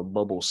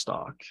bubble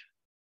stock.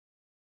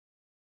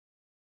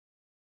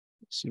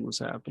 Let's see what's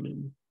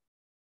happening.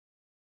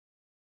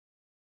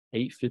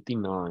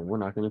 8:59. We're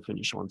not going to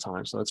finish on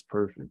time, so that's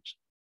perfect.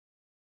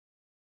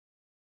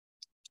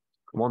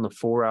 I'm on the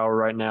 4 hour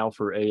right now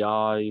for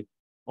AI.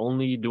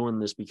 Only doing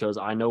this because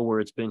I know where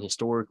it's been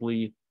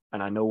historically,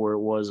 and I know where it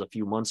was a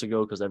few months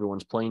ago because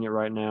everyone's playing it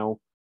right now.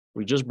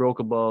 We just broke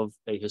above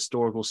a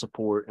historical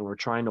support, and we're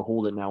trying to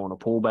hold it now on a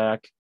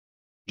pullback.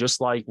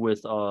 Just like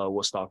with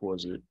what stock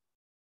was it?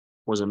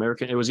 Was it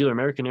American? It was either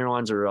American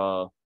Airlines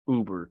or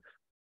Uber.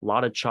 A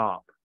lot of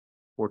chop.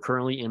 We're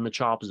currently in the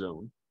chop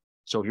zone.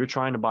 So if you're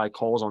trying to buy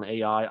calls on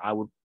AI, I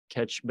would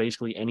catch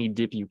basically any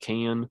dip you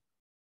can.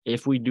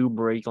 If we do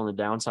break on the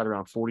downside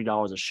around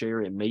 $40 a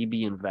share, it may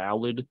be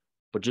invalid,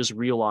 but just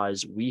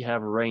realize we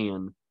have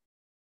ran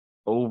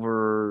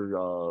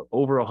over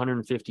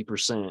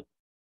 150%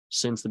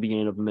 since the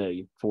beginning of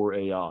May for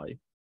AI.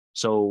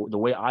 So the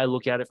way I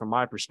look at it from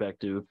my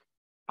perspective,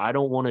 I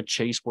don't want to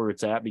chase where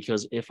it's at,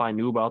 because if I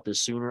knew about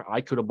this sooner,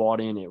 I could have bought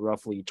in at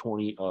roughly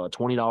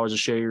 $20 a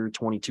share,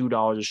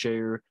 $22 a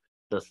share,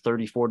 the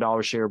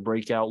 $34 share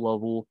breakout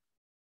level.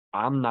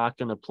 I'm not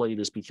going to play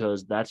this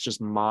because that's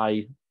just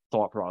my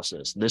thought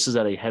process. This is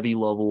at a heavy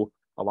level,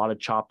 a lot of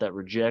chop that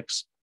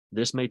rejects.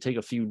 This may take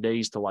a few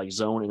days to like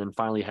zone and then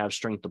finally have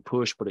strength to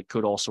push, but it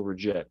could also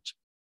reject.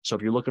 So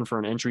if you're looking for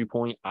an entry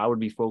point, I would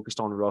be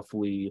focused on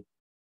roughly,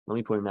 let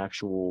me put an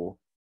actual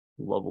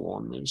level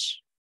on this,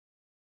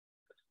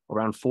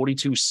 around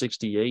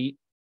 42.68.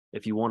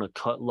 If you want a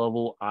cut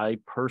level, I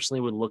personally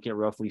would look at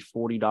roughly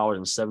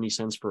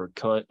 $40.70 for a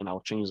cut, and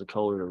I'll change the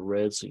color to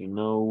red so you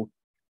know.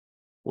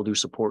 We'll do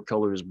support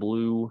color as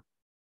blue.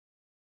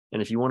 And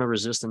if you want a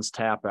resistance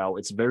tap out,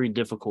 it's very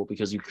difficult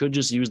because you could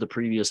just use the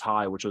previous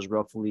high, which was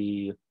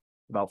roughly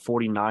about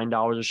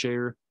 $49 a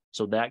share.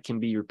 So that can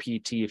be your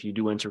PT if you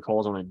do enter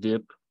calls on a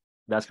dip.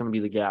 That's going to be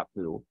the gap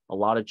fill. A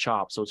lot of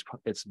chop, so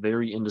it's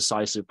very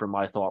indecisive from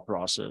my thought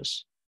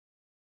process.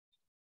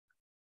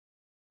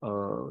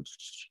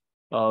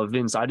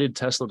 Vince, I did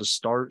Tesla to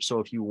start, so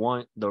if you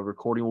want, the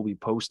recording will be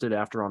posted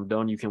after I'm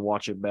done. You can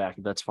watch it back.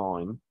 That's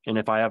fine. And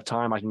if I have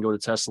time, I can go to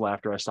Tesla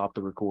after I stop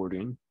the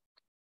recording.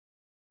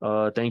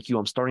 Thank you.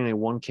 I'm starting a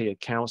 1K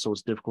account, so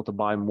it's difficult to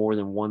buy more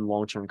than one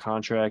long-term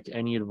contract.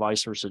 Any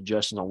advice or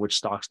suggestions on which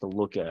stocks to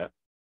look at?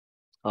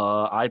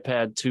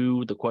 iPad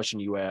 2, the question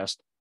you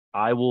asked,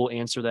 I will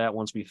answer that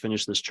once we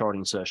finish this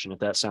charting session, if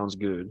that sounds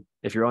good.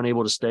 If you're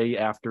unable to stay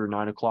after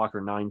 9 o'clock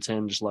or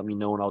 9:10, just let me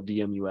know and I'll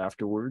DM you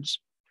afterwards.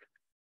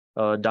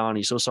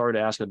 Donnie, so sorry to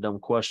ask a dumb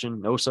question.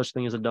 No such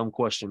thing as a dumb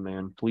question,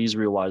 man. Please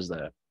realize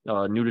that.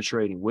 New to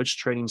trading. Which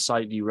trading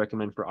site do you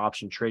recommend for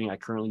option trading? I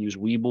currently use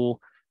Webull.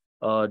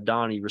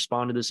 Donnie,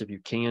 respond to this if you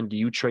can. Do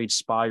you trade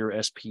SPY or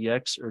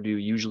SPX, or do you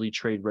usually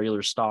trade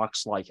regular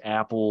stocks like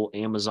Apple,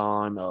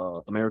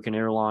 Amazon, American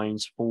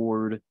Airlines,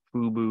 Ford,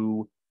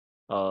 Fubu,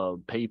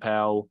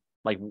 PayPal?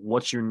 Like,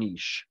 what's your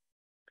niche?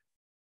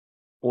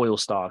 Oil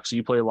stocks. So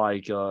you play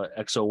like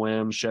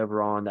XOM,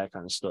 Chevron, that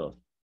kind of stuff.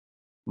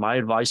 My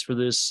advice for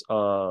this,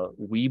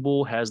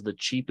 Webull has the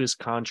cheapest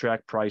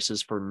contract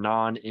prices for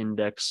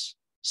non-index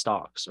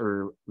stocks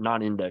or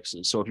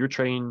non-indexes. So if you're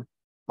trading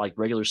like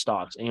regular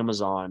stocks,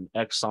 Amazon,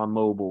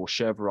 ExxonMobil,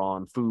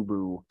 Chevron,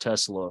 Fubu,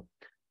 Tesla,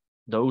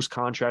 those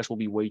contracts will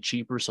be way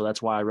cheaper. So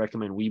that's why I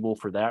recommend Webull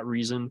for that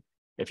reason.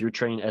 If you're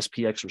trading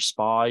SPX or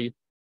SPY,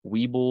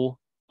 Webull,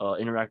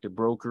 Interactive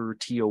Broker,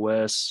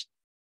 TOS,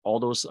 all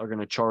those are going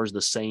to charge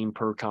the same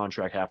per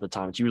contract half the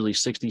time. It's usually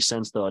 60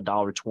 cents to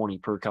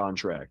 $1.20 per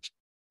contract.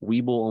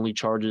 Webull only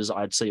charges,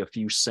 I'd say, a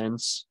few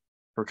cents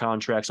for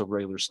contracts of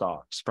regular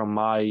stocks from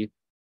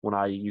when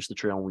I used to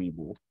trade on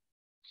Webull.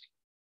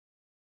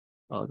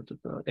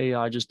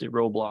 AI just did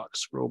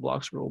Roblox.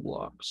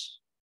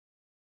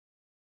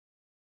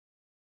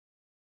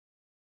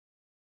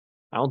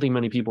 I don't think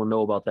many people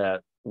know about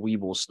that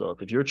Webull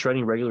stuff. If you're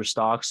trading regular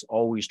stocks,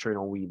 always trade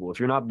on Webull. If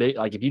you're not big,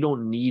 like if you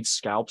don't need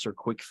scalps or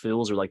quick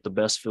fills or like the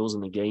best fills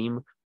in the game,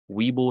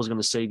 Webull is going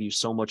to save you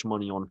so much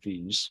money on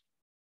fees.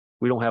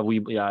 We don't have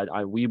Webull. Yeah,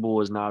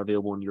 Webull is not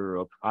available in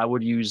Europe. I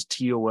would use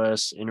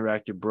TOS,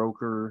 Interactive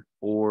Broker,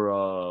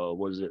 or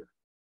what is it?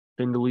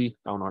 Findley.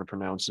 I don't know how to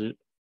pronounce it.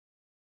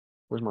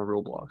 Where's my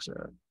Roblox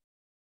at?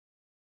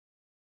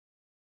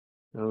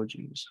 Oh,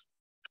 geez.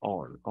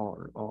 R.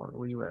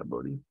 Where you at,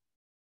 buddy?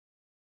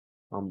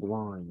 I'm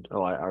blind.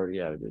 Oh, I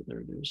already added it. There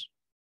it is.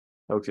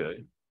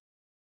 Okay.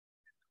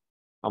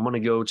 I'm going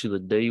to go to the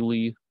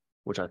daily,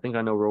 which I think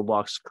I know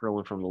Roblox is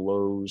curling from the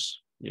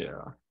lows.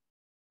 Yeah.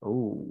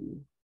 Oh.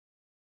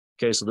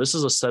 Okay, so this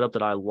is a setup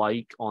that I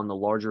like on the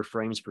larger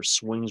frames for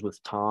swings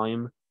with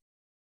time.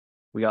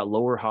 We got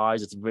lower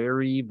highs. It's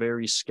very,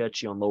 very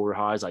sketchy on lower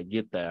highs. I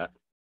get that.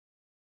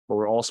 But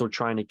we're also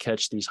trying to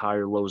catch these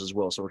higher lows as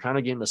well. So we're kind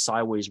of getting the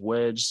sideways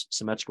wedge,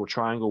 symmetrical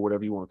triangle,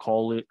 whatever you want to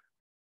call it.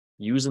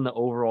 Using the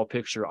overall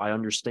picture, I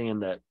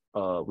understand that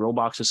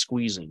Roblox is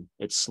squeezing.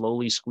 It's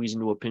slowly squeezing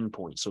to a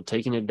pinpoint. So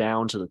taking it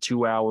down to the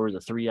 2 hour,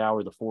 the 3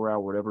 hour, the 4 hour,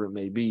 whatever it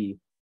may be,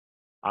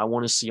 I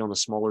want to see on the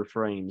smaller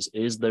frames,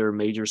 is there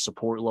major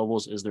support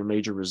levels? Is there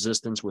major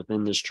resistance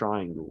within this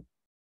triangle?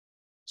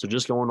 So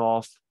just going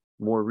off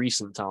more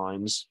recent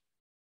times,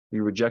 we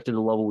rejected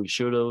the level we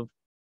should have.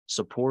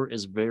 Support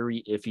is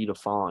very iffy to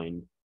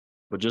find,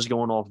 but just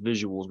going off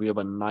visuals, we have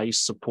a nice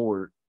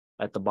support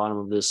at the bottom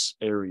of this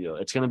area.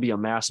 It's going to be a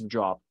massive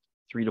drop,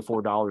 $3 to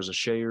 $4 a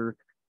share.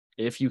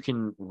 If you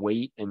can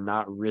wait and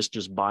not risk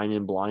just buying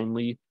in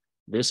blindly,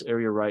 this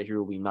area right here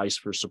will be nice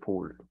for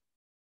support.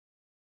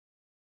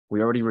 We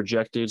already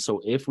rejected.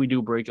 So if we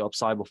do break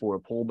upside before a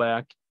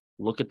pullback,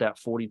 look at that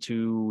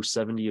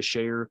 42.70 a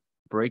share,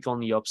 break on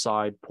the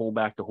upside, pull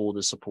back to hold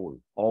the support.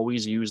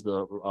 Always use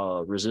the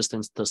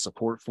resistance to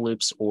support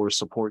flips or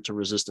support to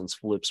resistance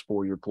flips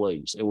for your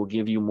plays. It will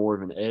give you more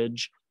of an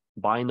edge.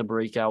 Buying the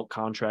breakout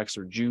contracts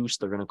are juice.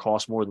 They're going to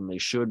cost more than they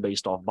should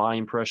based off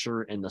buying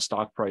pressure and the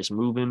stock price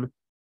moving.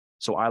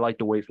 So I like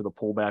to wait for the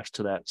pullbacks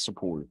to that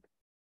support.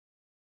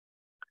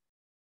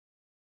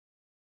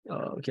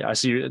 Okay, I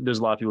see there's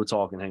a lot of people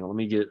talking. Hang on, let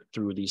me get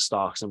through these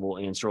stocks and we'll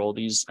answer all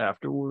these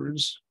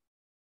afterwards.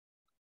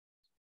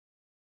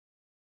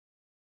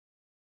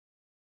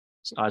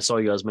 I saw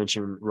you guys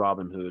mention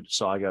Robinhood,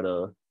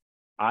 so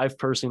I've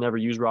personally never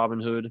used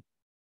Robinhood.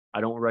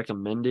 I don't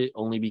recommend it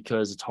only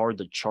because it's hard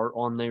to chart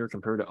on there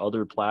compared to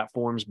other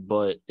platforms,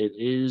 but it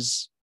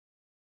is,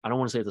 I don't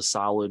want to say it's a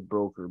solid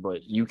broker,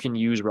 but you can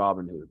use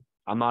Robinhood.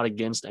 I'm not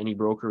against any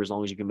broker as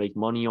long as you can make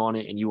money on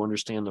it and you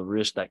understand the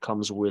risk that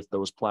comes with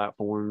those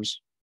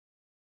platforms.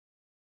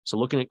 So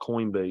looking at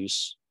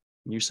Coinbase,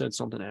 you said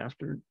something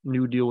after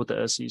new deal with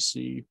the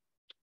SEC.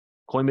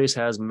 Coinbase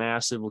has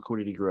massive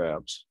liquidity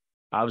grabs.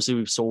 Obviously,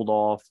 we've sold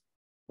off.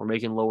 We're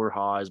making lower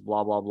highs,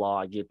 blah, blah, blah.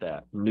 I get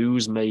that.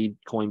 News made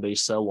Coinbase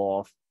sell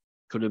off.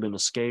 Could have been a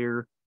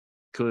scare.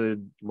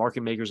 Could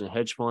market makers and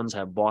hedge funds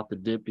have bought the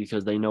dip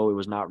because they know it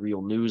was not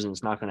real news and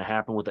it's not going to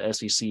happen with the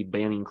SEC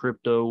banning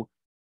crypto?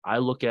 I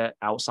look at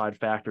outside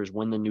factors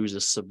when the news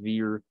is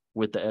severe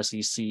with the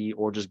SEC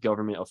or just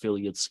government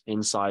affiliates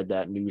inside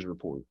that news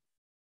report.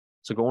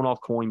 So going off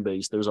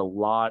Coinbase, there's a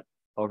lot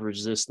of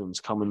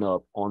resistance coming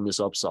up on this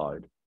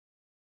upside.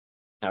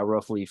 At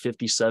roughly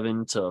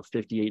 $57 to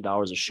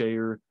 $58 a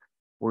share,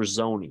 we're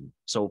zoning.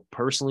 So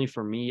personally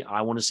for me,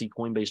 I want to see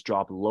Coinbase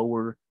drop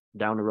lower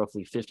down to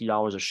roughly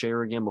 $50 a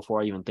share again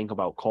before I even think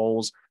about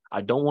calls.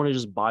 I don't want to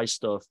just buy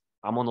stuff.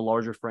 I'm on the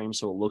larger frame,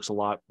 so it looks a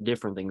lot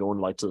different than going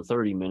like to the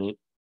 30-minute.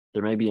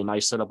 There may be a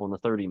nice setup on the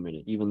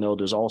 30-minute, even though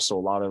there's also a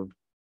lot of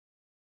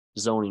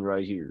zoning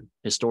right here.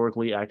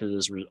 Historically acted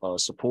as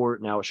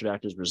support. Now it should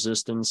act as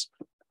resistance.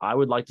 I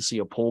would like to see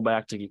a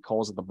pullback to get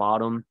calls at the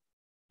bottom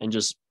and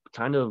just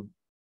kind of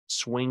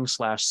swing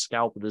 /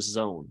 scalp this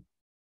zone.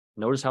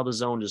 Notice how the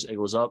zone it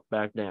goes up,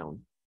 back down,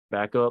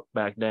 back up,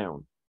 back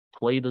down.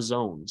 Play the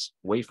zones.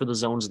 Wait for the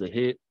zones to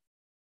hit.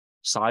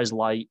 Size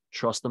light,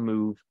 trust the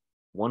move.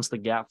 Once the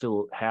gap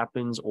fill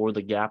happens or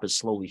the gap is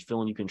slowly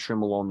filling, you can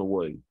trim along the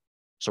way.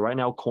 So right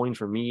now, coin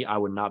for me, I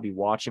would not be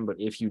watching, but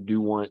if you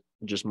do want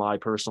just my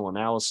personal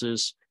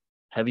analysis,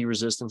 heavy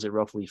resistance at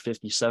roughly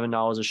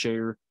 $57 a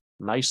share,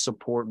 nice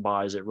support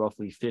buys at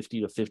roughly $50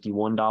 to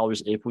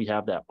 $51 if we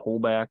have that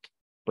pullback,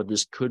 but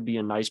this could be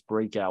a nice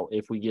breakout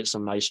if we get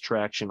some nice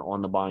traction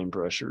on the buying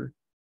pressure.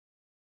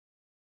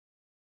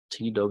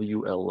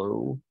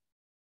 TWLO.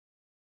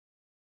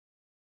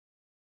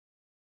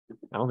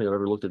 I don't think I've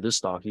ever looked at this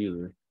stock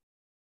either.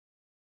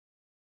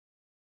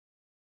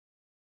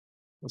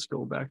 Let's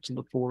go back to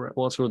the four.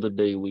 Well, let's go to the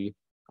daily.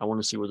 I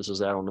want to see where this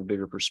is at on a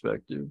bigger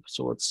perspective.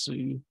 So let's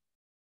see.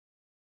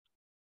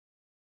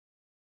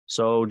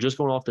 So just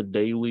going off the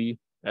daily,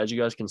 as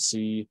you guys can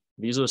see,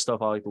 these are the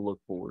stuff I like to look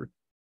for.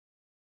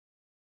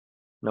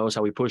 Notice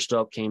how we pushed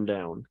up, came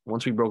down.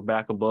 Once we broke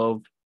back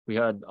above, we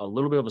had a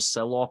little bit of a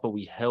sell-off, but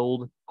we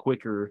held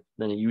quicker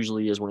than it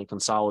usually is when it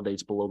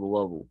consolidates below the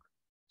level.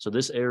 So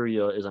this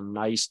area is a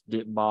nice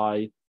dip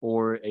buy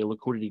or a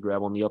liquidity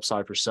grab on the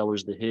upside for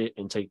sellers to hit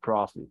and take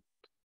profit.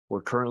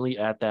 We're currently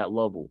at that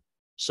level.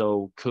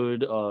 So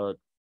could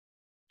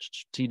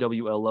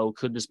TWLO,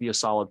 could this be a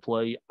solid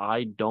play?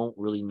 I don't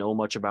really know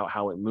much about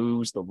how it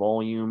moves, the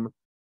volume,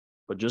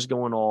 but just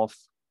going off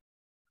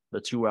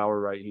the 2 hour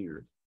right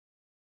here.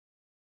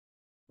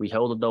 We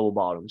held a double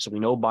bottom. So we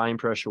know buying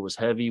pressure was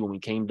heavy when we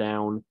came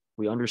down.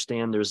 We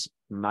understand there's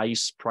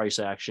nice price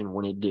action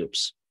when it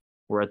dips.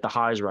 We're at the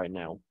highs right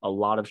now. A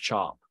lot of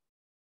chop.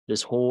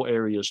 This whole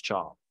area is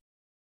chop.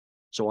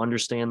 So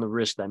understand the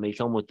risk that may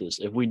come with this.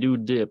 If we do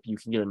dip, you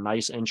can get a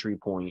nice entry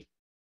point.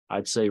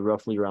 I'd say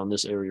roughly around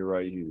this area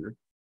right here.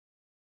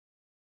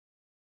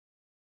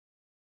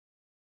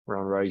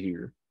 Around right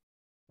here.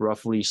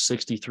 Roughly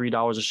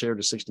 $63 a share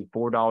to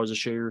 $64 a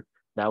share.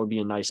 That would be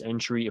a nice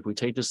entry. If we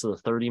take this to the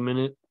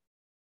 30-minute,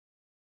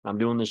 I'm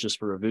doing this just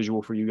for a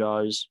visual for you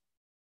guys.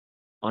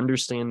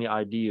 Understand the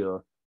idea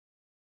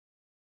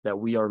that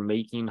we are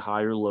making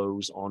higher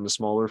lows on the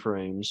smaller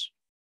frames,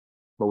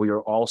 but we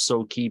are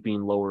also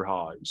keeping lower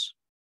highs.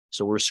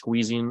 So we're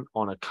squeezing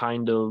on a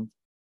kind of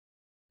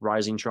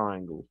rising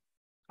triangle.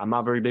 I'm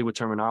not very big with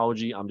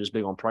terminology. I'm just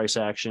big on price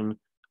action.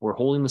 We're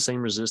holding the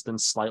same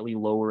resistance slightly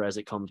lower as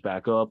it comes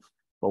back up,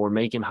 but we're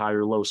making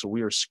higher lows. So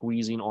we are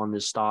squeezing on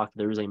this stock.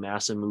 There is a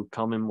massive move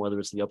coming, whether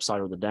it's the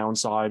upside or the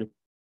downside.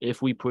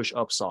 If we push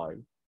upside,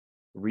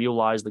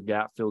 realize the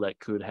gap fill that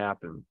could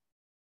happen.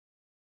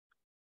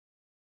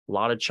 A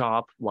lot of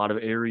chop, a lot of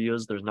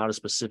areas. There's not a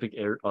specific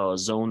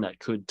zone that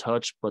could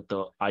touch, but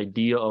the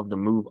idea of the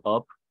move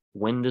up,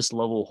 when this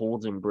level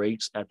holds and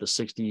breaks at the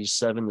 $67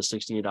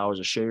 to $68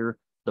 a share,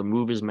 the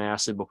move is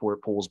massive before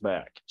it pulls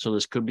back. So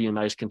this could be a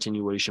nice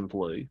continuation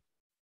play.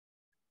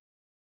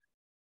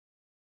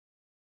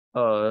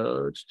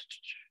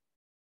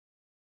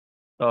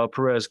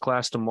 Perez,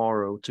 class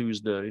tomorrow,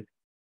 Tuesday.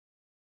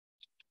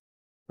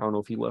 I don't know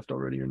if he left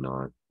already or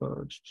not,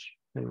 but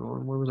hang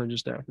on. Where was I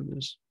just after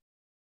this?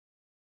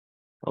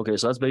 Okay,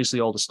 so that's basically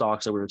all the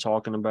stocks that we were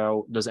talking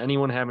about. Does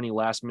anyone have any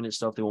last minute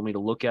stuff they want me to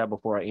look at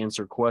before I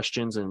answer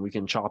questions and we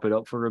can chop it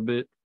up for a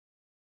bit?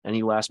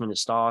 Any last minute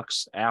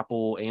stocks?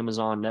 Apple,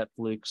 Amazon,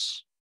 Netflix.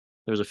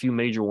 There's a few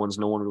major ones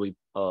no one really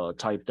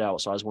typed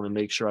out. So I just want to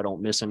make sure I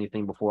don't miss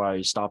anything before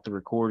I stop the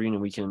recording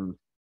and we can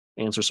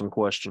answer some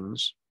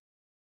questions.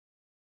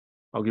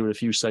 I'll give it a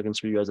few seconds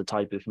for you guys to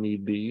type if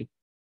need be.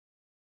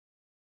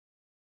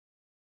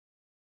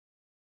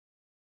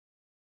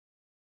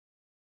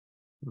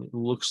 It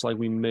looks like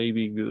we may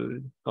be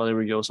good. Oh, there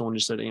we go. Someone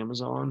just said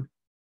Amazon.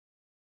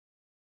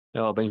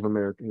 Oh, Bank of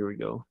America. Here we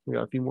go. We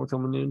got a few more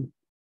coming in.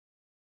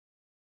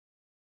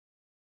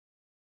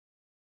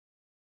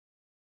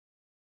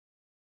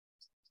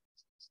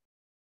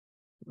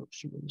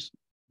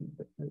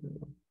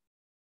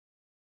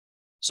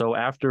 So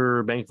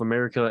after Bank of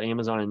America,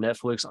 Amazon, and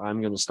Netflix, I'm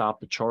going to stop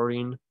the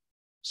charting.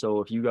 So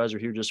if you guys are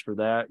here just for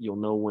that, you'll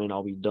know when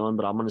I'll be done.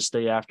 But I'm going to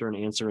stay after and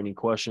answer any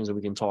questions and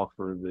we can talk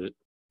for a bit.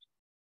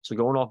 So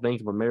going off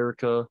Bank of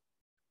America.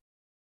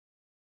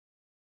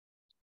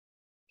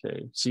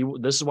 Okay, see,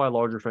 this is why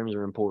larger frames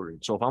are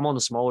important. So if I'm on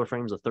the smaller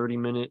frames, a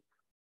 30-minute,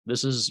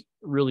 this is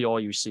really all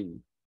you see.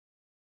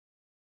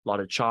 A lot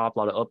of chop, a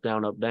lot of up,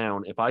 down, up,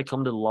 down. If I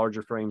come to the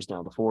larger frames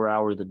now, the 4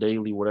 hour, the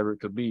daily, whatever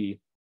it could be,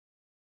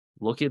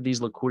 look at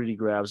these liquidity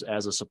grabs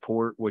as a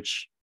support,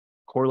 which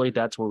correlate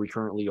that to where we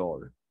currently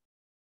are.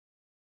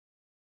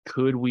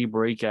 Could we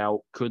break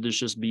out? Could this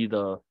just be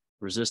the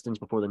resistance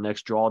before the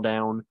next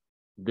drawdown?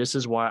 This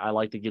is why I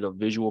like to get a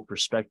visual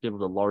perspective of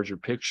the larger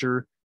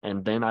picture,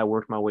 and then I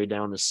work my way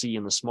down to see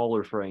in the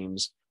smaller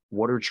frames,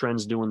 what are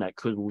trends doing that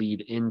could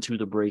lead into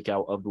the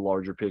breakout of the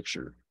larger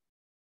picture.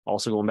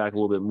 Also going back a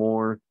little bit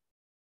more,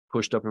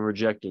 pushed up and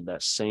rejected,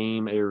 that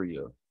same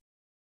area.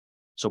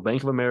 So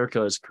Bank of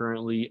America is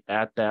currently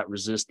at that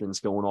resistance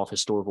going off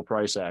historical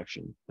price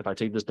action. If I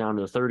take this down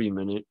to the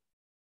 30-minute,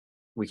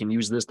 we can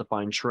use this to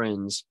find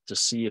trends to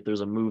see if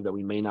there's a move that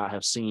we may not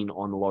have seen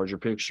on the larger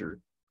picture.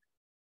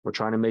 We're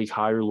trying to make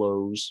higher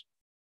lows,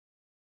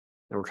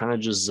 and we're kind of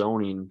just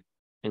zoning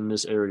in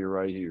this area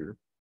right here.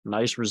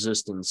 Nice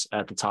resistance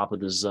at the top of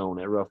this zone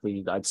at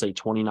roughly, I'd say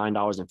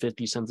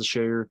 $29.50 a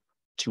share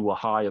to a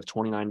high of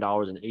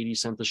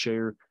 $29.80 a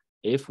share.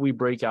 If we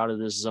break out of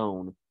this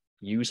zone,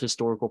 use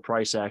historical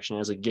price action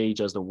as a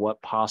gauge as to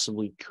what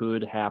possibly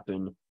could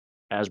happen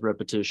as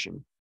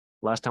repetition.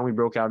 Last time we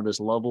broke out of this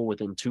level,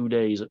 within 2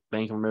 days,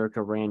 Bank of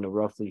America ran to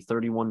roughly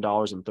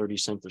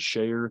 $31.30 a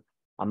share.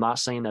 I'm not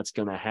saying that's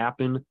going to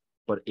happen,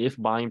 but if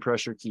buying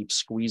pressure keeps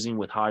squeezing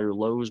with higher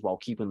lows while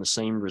keeping the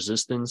same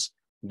resistance,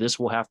 this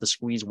will have to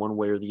squeeze one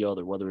way or the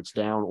other, whether it's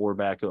down or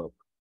back up.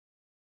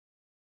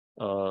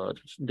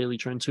 Daily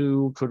trend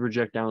 2 could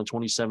reject down to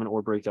 27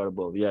 or break out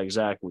above. Yeah,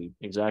 exactly.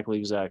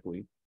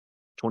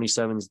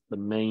 27 is the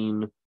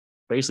main,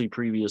 basically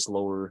previous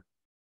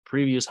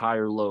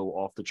higher low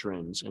off the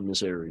trends in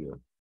this area.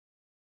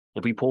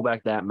 If we pull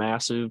back that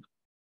massive,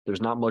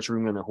 there's not much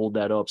room to hold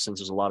that up since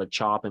there's a lot of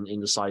chop and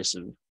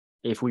indecisive.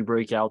 If we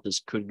break out,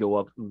 this could go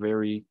up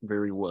very,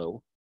 very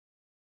well.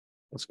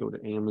 Let's go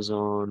to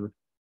Amazon.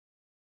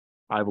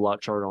 I have a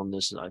lot chart on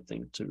this, I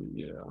think, too.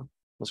 Yeah.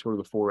 Let's go to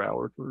the 4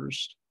 hour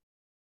first.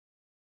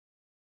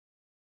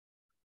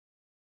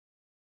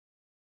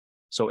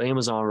 So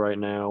Amazon right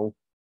now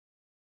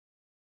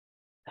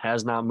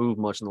has not moved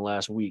much in the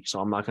last week, so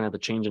I'm not going to have to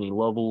change any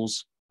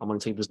levels. I'm going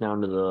to take this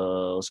down to the,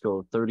 let's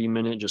go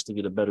 30-minute just to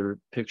get a better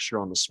picture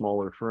on the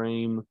smaller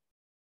frame.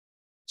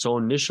 So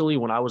initially,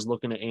 when I was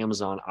looking at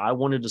Amazon, I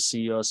wanted to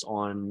see us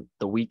on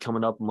the week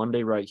coming up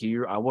Monday right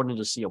here. I wanted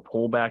to see a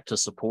pullback to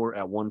support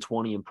at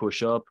 120 and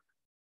push up,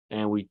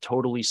 and we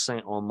totally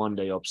sent on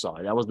Monday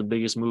upside. That was the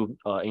biggest move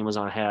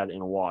Amazon had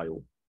in a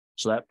while.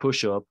 So that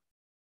push up.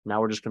 Now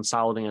we're just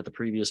consolidating at the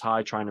previous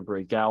high, trying to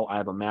break out. I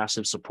have a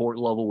massive support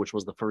level, which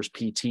was the first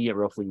PT at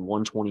roughly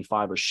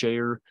 125 a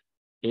share.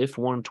 If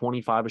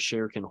 125 a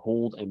share can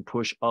hold and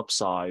push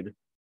upside,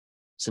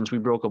 since we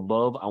broke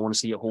above, I want to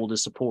see it hold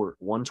as support.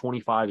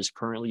 125 is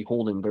currently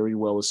holding very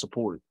well as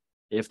support.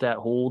 If that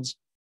holds,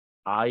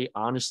 I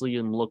honestly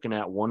am looking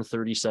at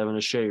 137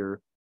 a share,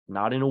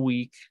 not in a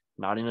week,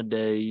 not in a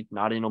day,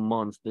 not in a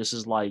month. This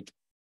is like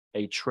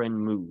a trend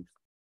move.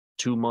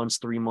 2 months,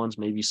 3 months,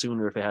 maybe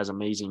sooner if it has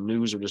amazing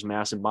news or just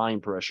massive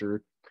buying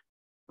pressure.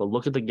 But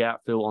look at the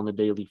gap fill on the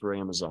daily for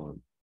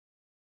Amazon.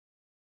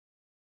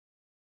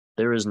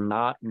 There is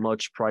not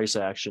much price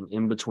action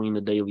in between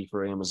the daily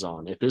for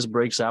Amazon. If this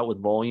breaks out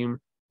with volume,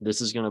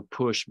 this is going to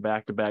push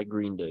back-to-back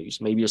green days.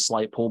 Maybe a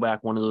slight pullback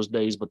one of those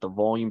days, but the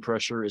volume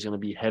pressure is going to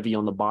be heavy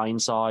on the buying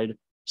side.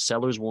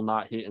 Sellers will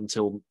not hit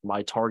until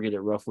my target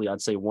at roughly,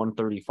 I'd say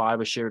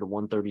 135 a share to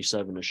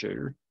 137 a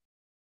share.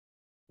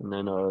 And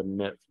then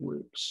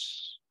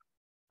Netflix.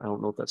 I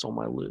don't know if that's on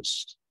my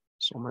list,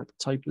 so I'm going to have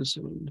to type this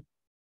in.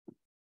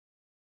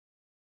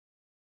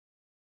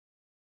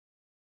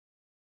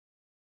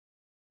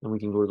 And we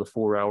can go to the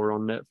 4 hour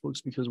on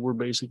Netflix because we're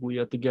basically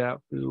at the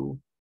gap fill.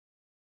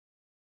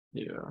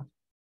 Yeah.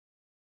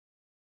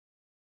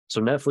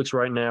 So Netflix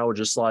right now,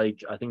 just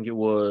like I think it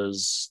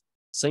was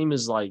same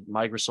as like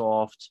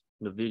Microsoft,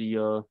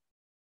 Nvidia,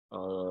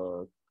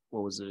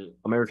 what was it?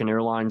 American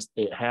Airlines.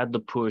 It had the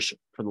push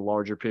for the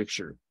larger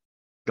picture.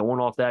 Going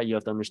off that, you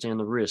have to understand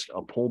the risk.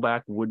 A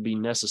pullback would be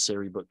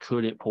necessary, but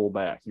could it pull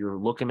back? You're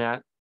looking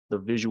at the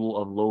visual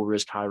of low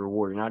risk, high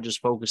reward. You're not just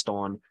focused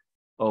on,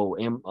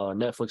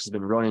 Netflix has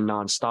been running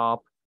nonstop.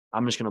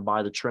 I'm just going to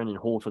buy the trend and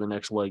hold for the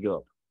next leg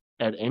up.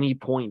 At any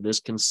point, this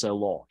can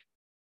sell off.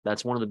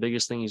 That's one of the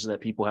biggest things that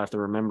people have to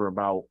remember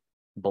about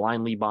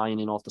blindly buying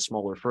in off the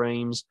smaller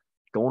frames.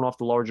 Going off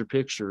the larger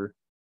picture,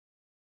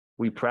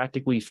 we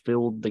practically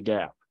filled the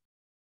gap.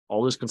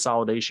 All this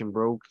consolidation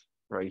broke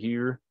right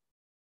here.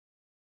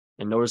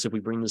 And notice if we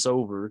bring this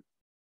over,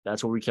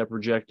 that's what we kept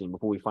rejecting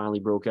before we finally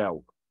broke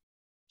out.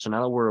 So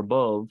now that we're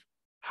above,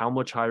 how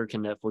much higher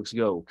can Netflix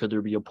go? Could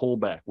there be a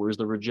pullback? Where's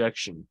the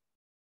rejection?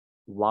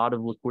 A lot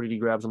of liquidity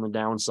grabs on the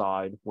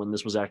downside when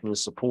this was acting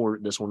as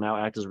support. This will now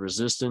act as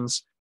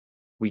resistance.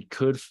 We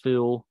could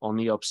fill on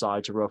the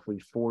upside to roughly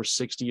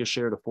 460 a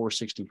share to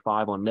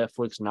 465 on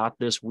Netflix. Not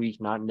this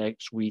week, not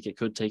next week. It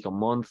could take a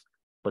month,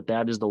 but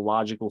that is the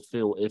logical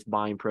fill if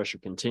buying pressure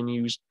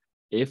continues.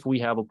 If we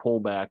have a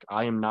pullback,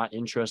 I am not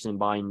interested in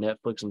buying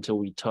Netflix until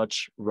we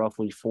touch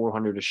roughly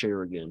 400 a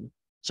share again.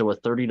 So a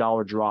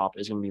 $30 drop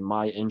is going to be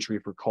my entry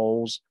for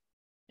calls.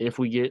 If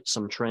we get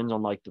some trends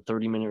on like the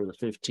 30-minute or the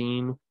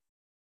 15,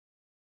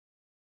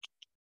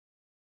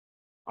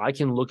 I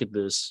can look at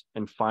this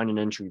and find an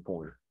entry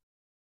point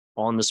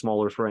on the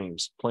smaller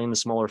frames. Playing the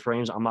smaller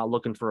frames, I'm not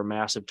looking for a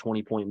massive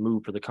 20-point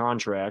move for the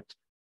contract.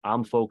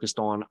 I'm focused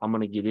on, I'm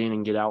going to get in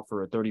and get out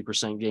for a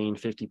 30% gain,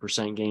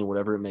 50% gain,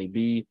 whatever it may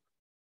be.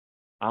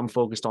 I'm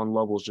focused on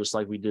levels just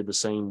like we did the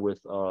same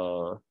with,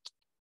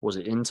 was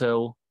it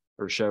Intel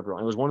or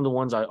Chevron? It was one of the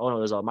ones it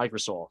was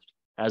Microsoft.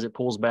 As it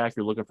pulls back,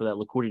 you're looking for that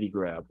liquidity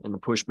grab and the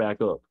push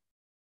back up.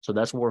 So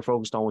that's what we're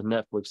focused on with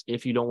Netflix.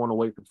 If you don't want to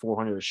wait for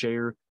 400 a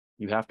share,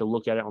 you have to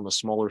look at it on the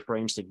smaller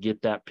frames to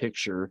get that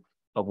picture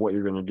of what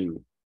you're going to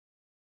do.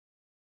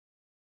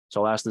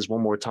 So I'll ask this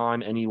one more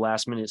time. Any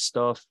last minute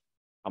stuff?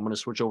 I'm going to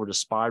switch over to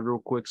SPY real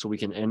quick so we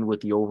can end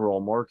with the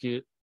overall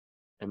market.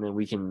 and then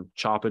we can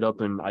chop it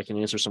up and I can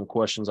answer some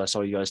questions I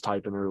saw you guys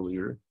typing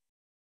earlier.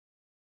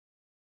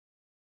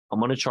 I'm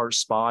going to chart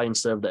SPY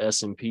instead of the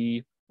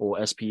S&P or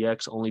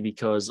SPX only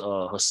because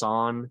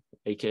Hassan,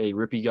 aka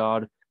Rippy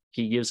God,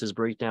 he gives his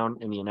breakdown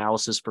and the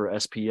analysis for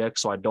SPX.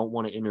 So I don't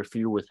want to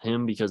interfere with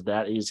him because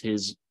that is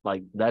his,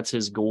 like, that's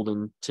his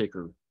golden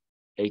ticker,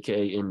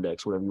 aka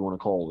index, whatever you want to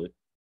call it.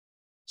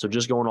 So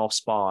just going off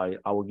SPY,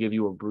 I will give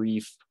you a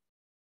brief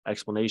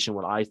explanation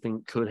what I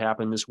think could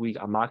happen this week.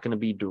 I'm not going to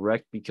be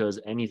direct because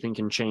anything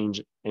can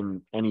change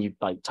in any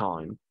like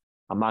time.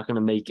 I'm not going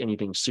to make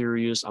anything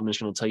serious. I'm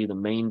just going to tell you the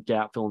main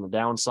gap fill on the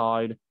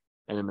downside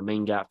and then the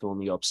main gap fill on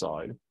the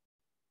upside.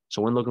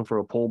 So when looking for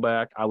a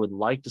pullback, I would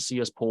like to see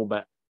us pull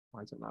back.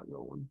 Why is it not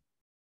going?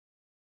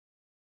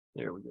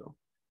 There we go.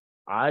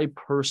 I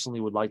personally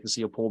would like to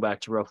see a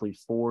pullback to roughly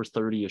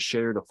 430 a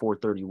share to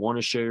 431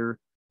 a share.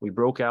 We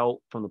broke out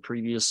from the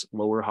previous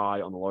lower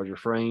high on the larger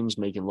frames,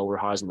 making lower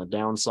highs on the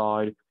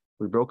downside.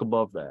 We broke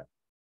above that.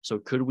 So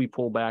could we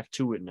pull back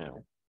to it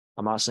now?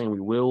 I'm not saying we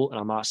will, and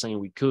I'm not saying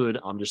we could.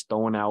 I'm just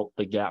throwing out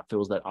the gap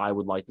fills that I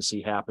would like to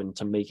see happen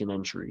to make an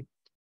entry.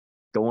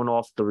 Going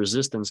off the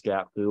resistance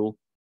gap fill,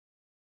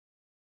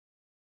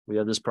 we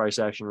have this price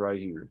action right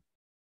here,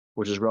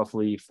 which is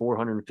roughly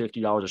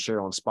 $450 a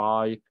share on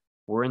SPY.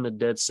 We're in the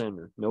dead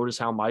center. Notice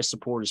how my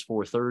support is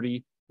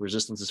 430,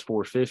 resistance is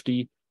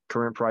 450,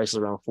 current price is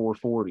around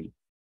 440.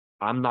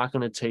 I'm not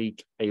going to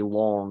take a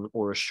long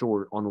or a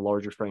short on the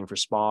larger frame for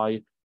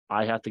SPY.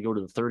 I have to go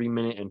to the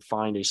 30-minute and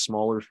find a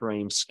smaller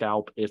frame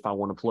scalp if I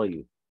want to play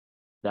it.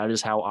 That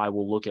is how I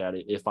will look at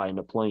it if I end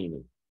up playing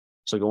it.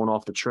 So going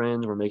off the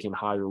trends, we're making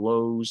higher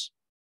lows.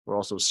 We're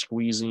also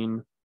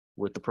squeezing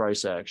with the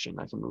price action.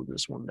 I can move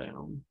this one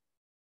down.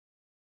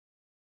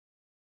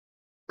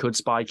 Could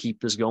SPY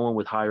keep this going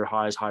with higher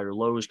highs, higher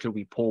lows? Could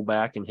we pull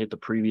back and hit the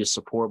previous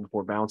support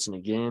before bouncing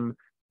again?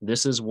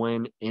 This is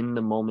when in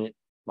the moment,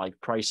 like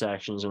price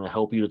action is going to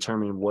help you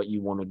determine what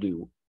you want to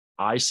do.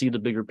 I see the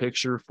bigger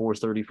picture,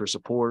 430 for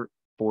support,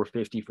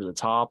 450 for the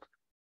top.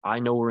 I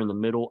know we're in the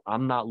middle.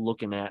 I'm not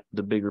looking at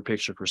the bigger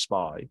picture for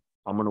SPY.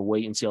 I'm going to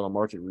wait and see how the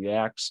market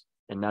reacts,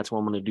 and that's what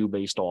I'm going to do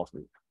based off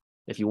of it.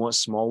 If you want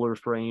smaller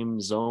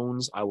frame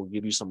zones, I will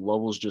give you some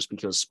levels just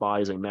because SPY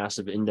is a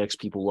massive index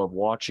people love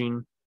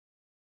watching.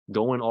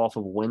 Going off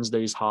of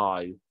Wednesday's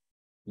high,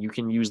 you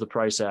can use the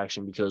price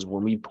action because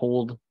when we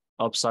pulled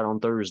upside on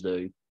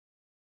Thursday,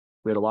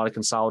 we had a lot of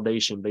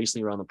consolidation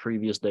basically around the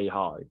previous day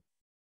high.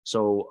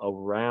 So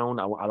around,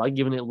 I like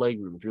giving it leg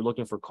room. If you're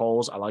looking for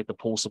calls, I like to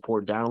pull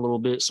support down a little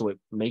bit so it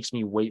makes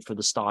me wait for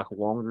the stock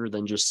longer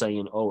than just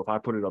saying, oh, if I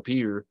put it up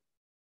here,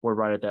 we're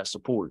right at that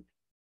support.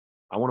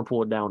 I want to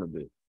pull it down a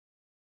bit.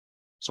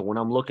 So when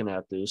I'm looking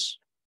at this,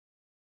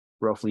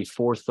 roughly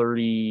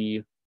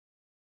 430,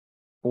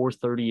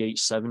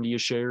 438.70 a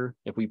share.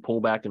 If we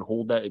pull back and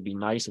hold that, it'd be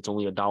nice. It's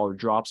only $1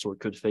 drop, so it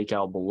could fake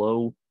out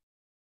below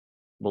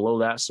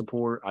that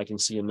support. I can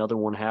see another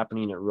one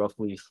happening at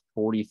roughly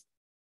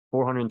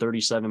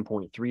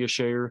 437.3 a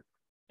share.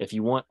 If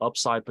you want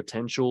upside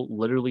potential,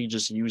 literally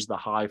just use the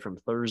high from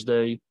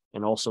Thursday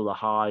and also the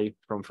high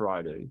from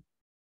Friday.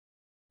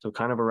 So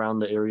kind of around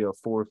the area of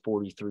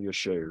 443 a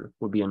share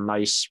would be a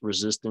nice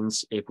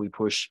resistance if we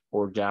push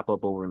or gap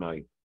up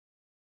overnight.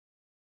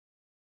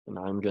 And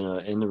I'm going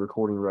to end the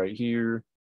recording right here.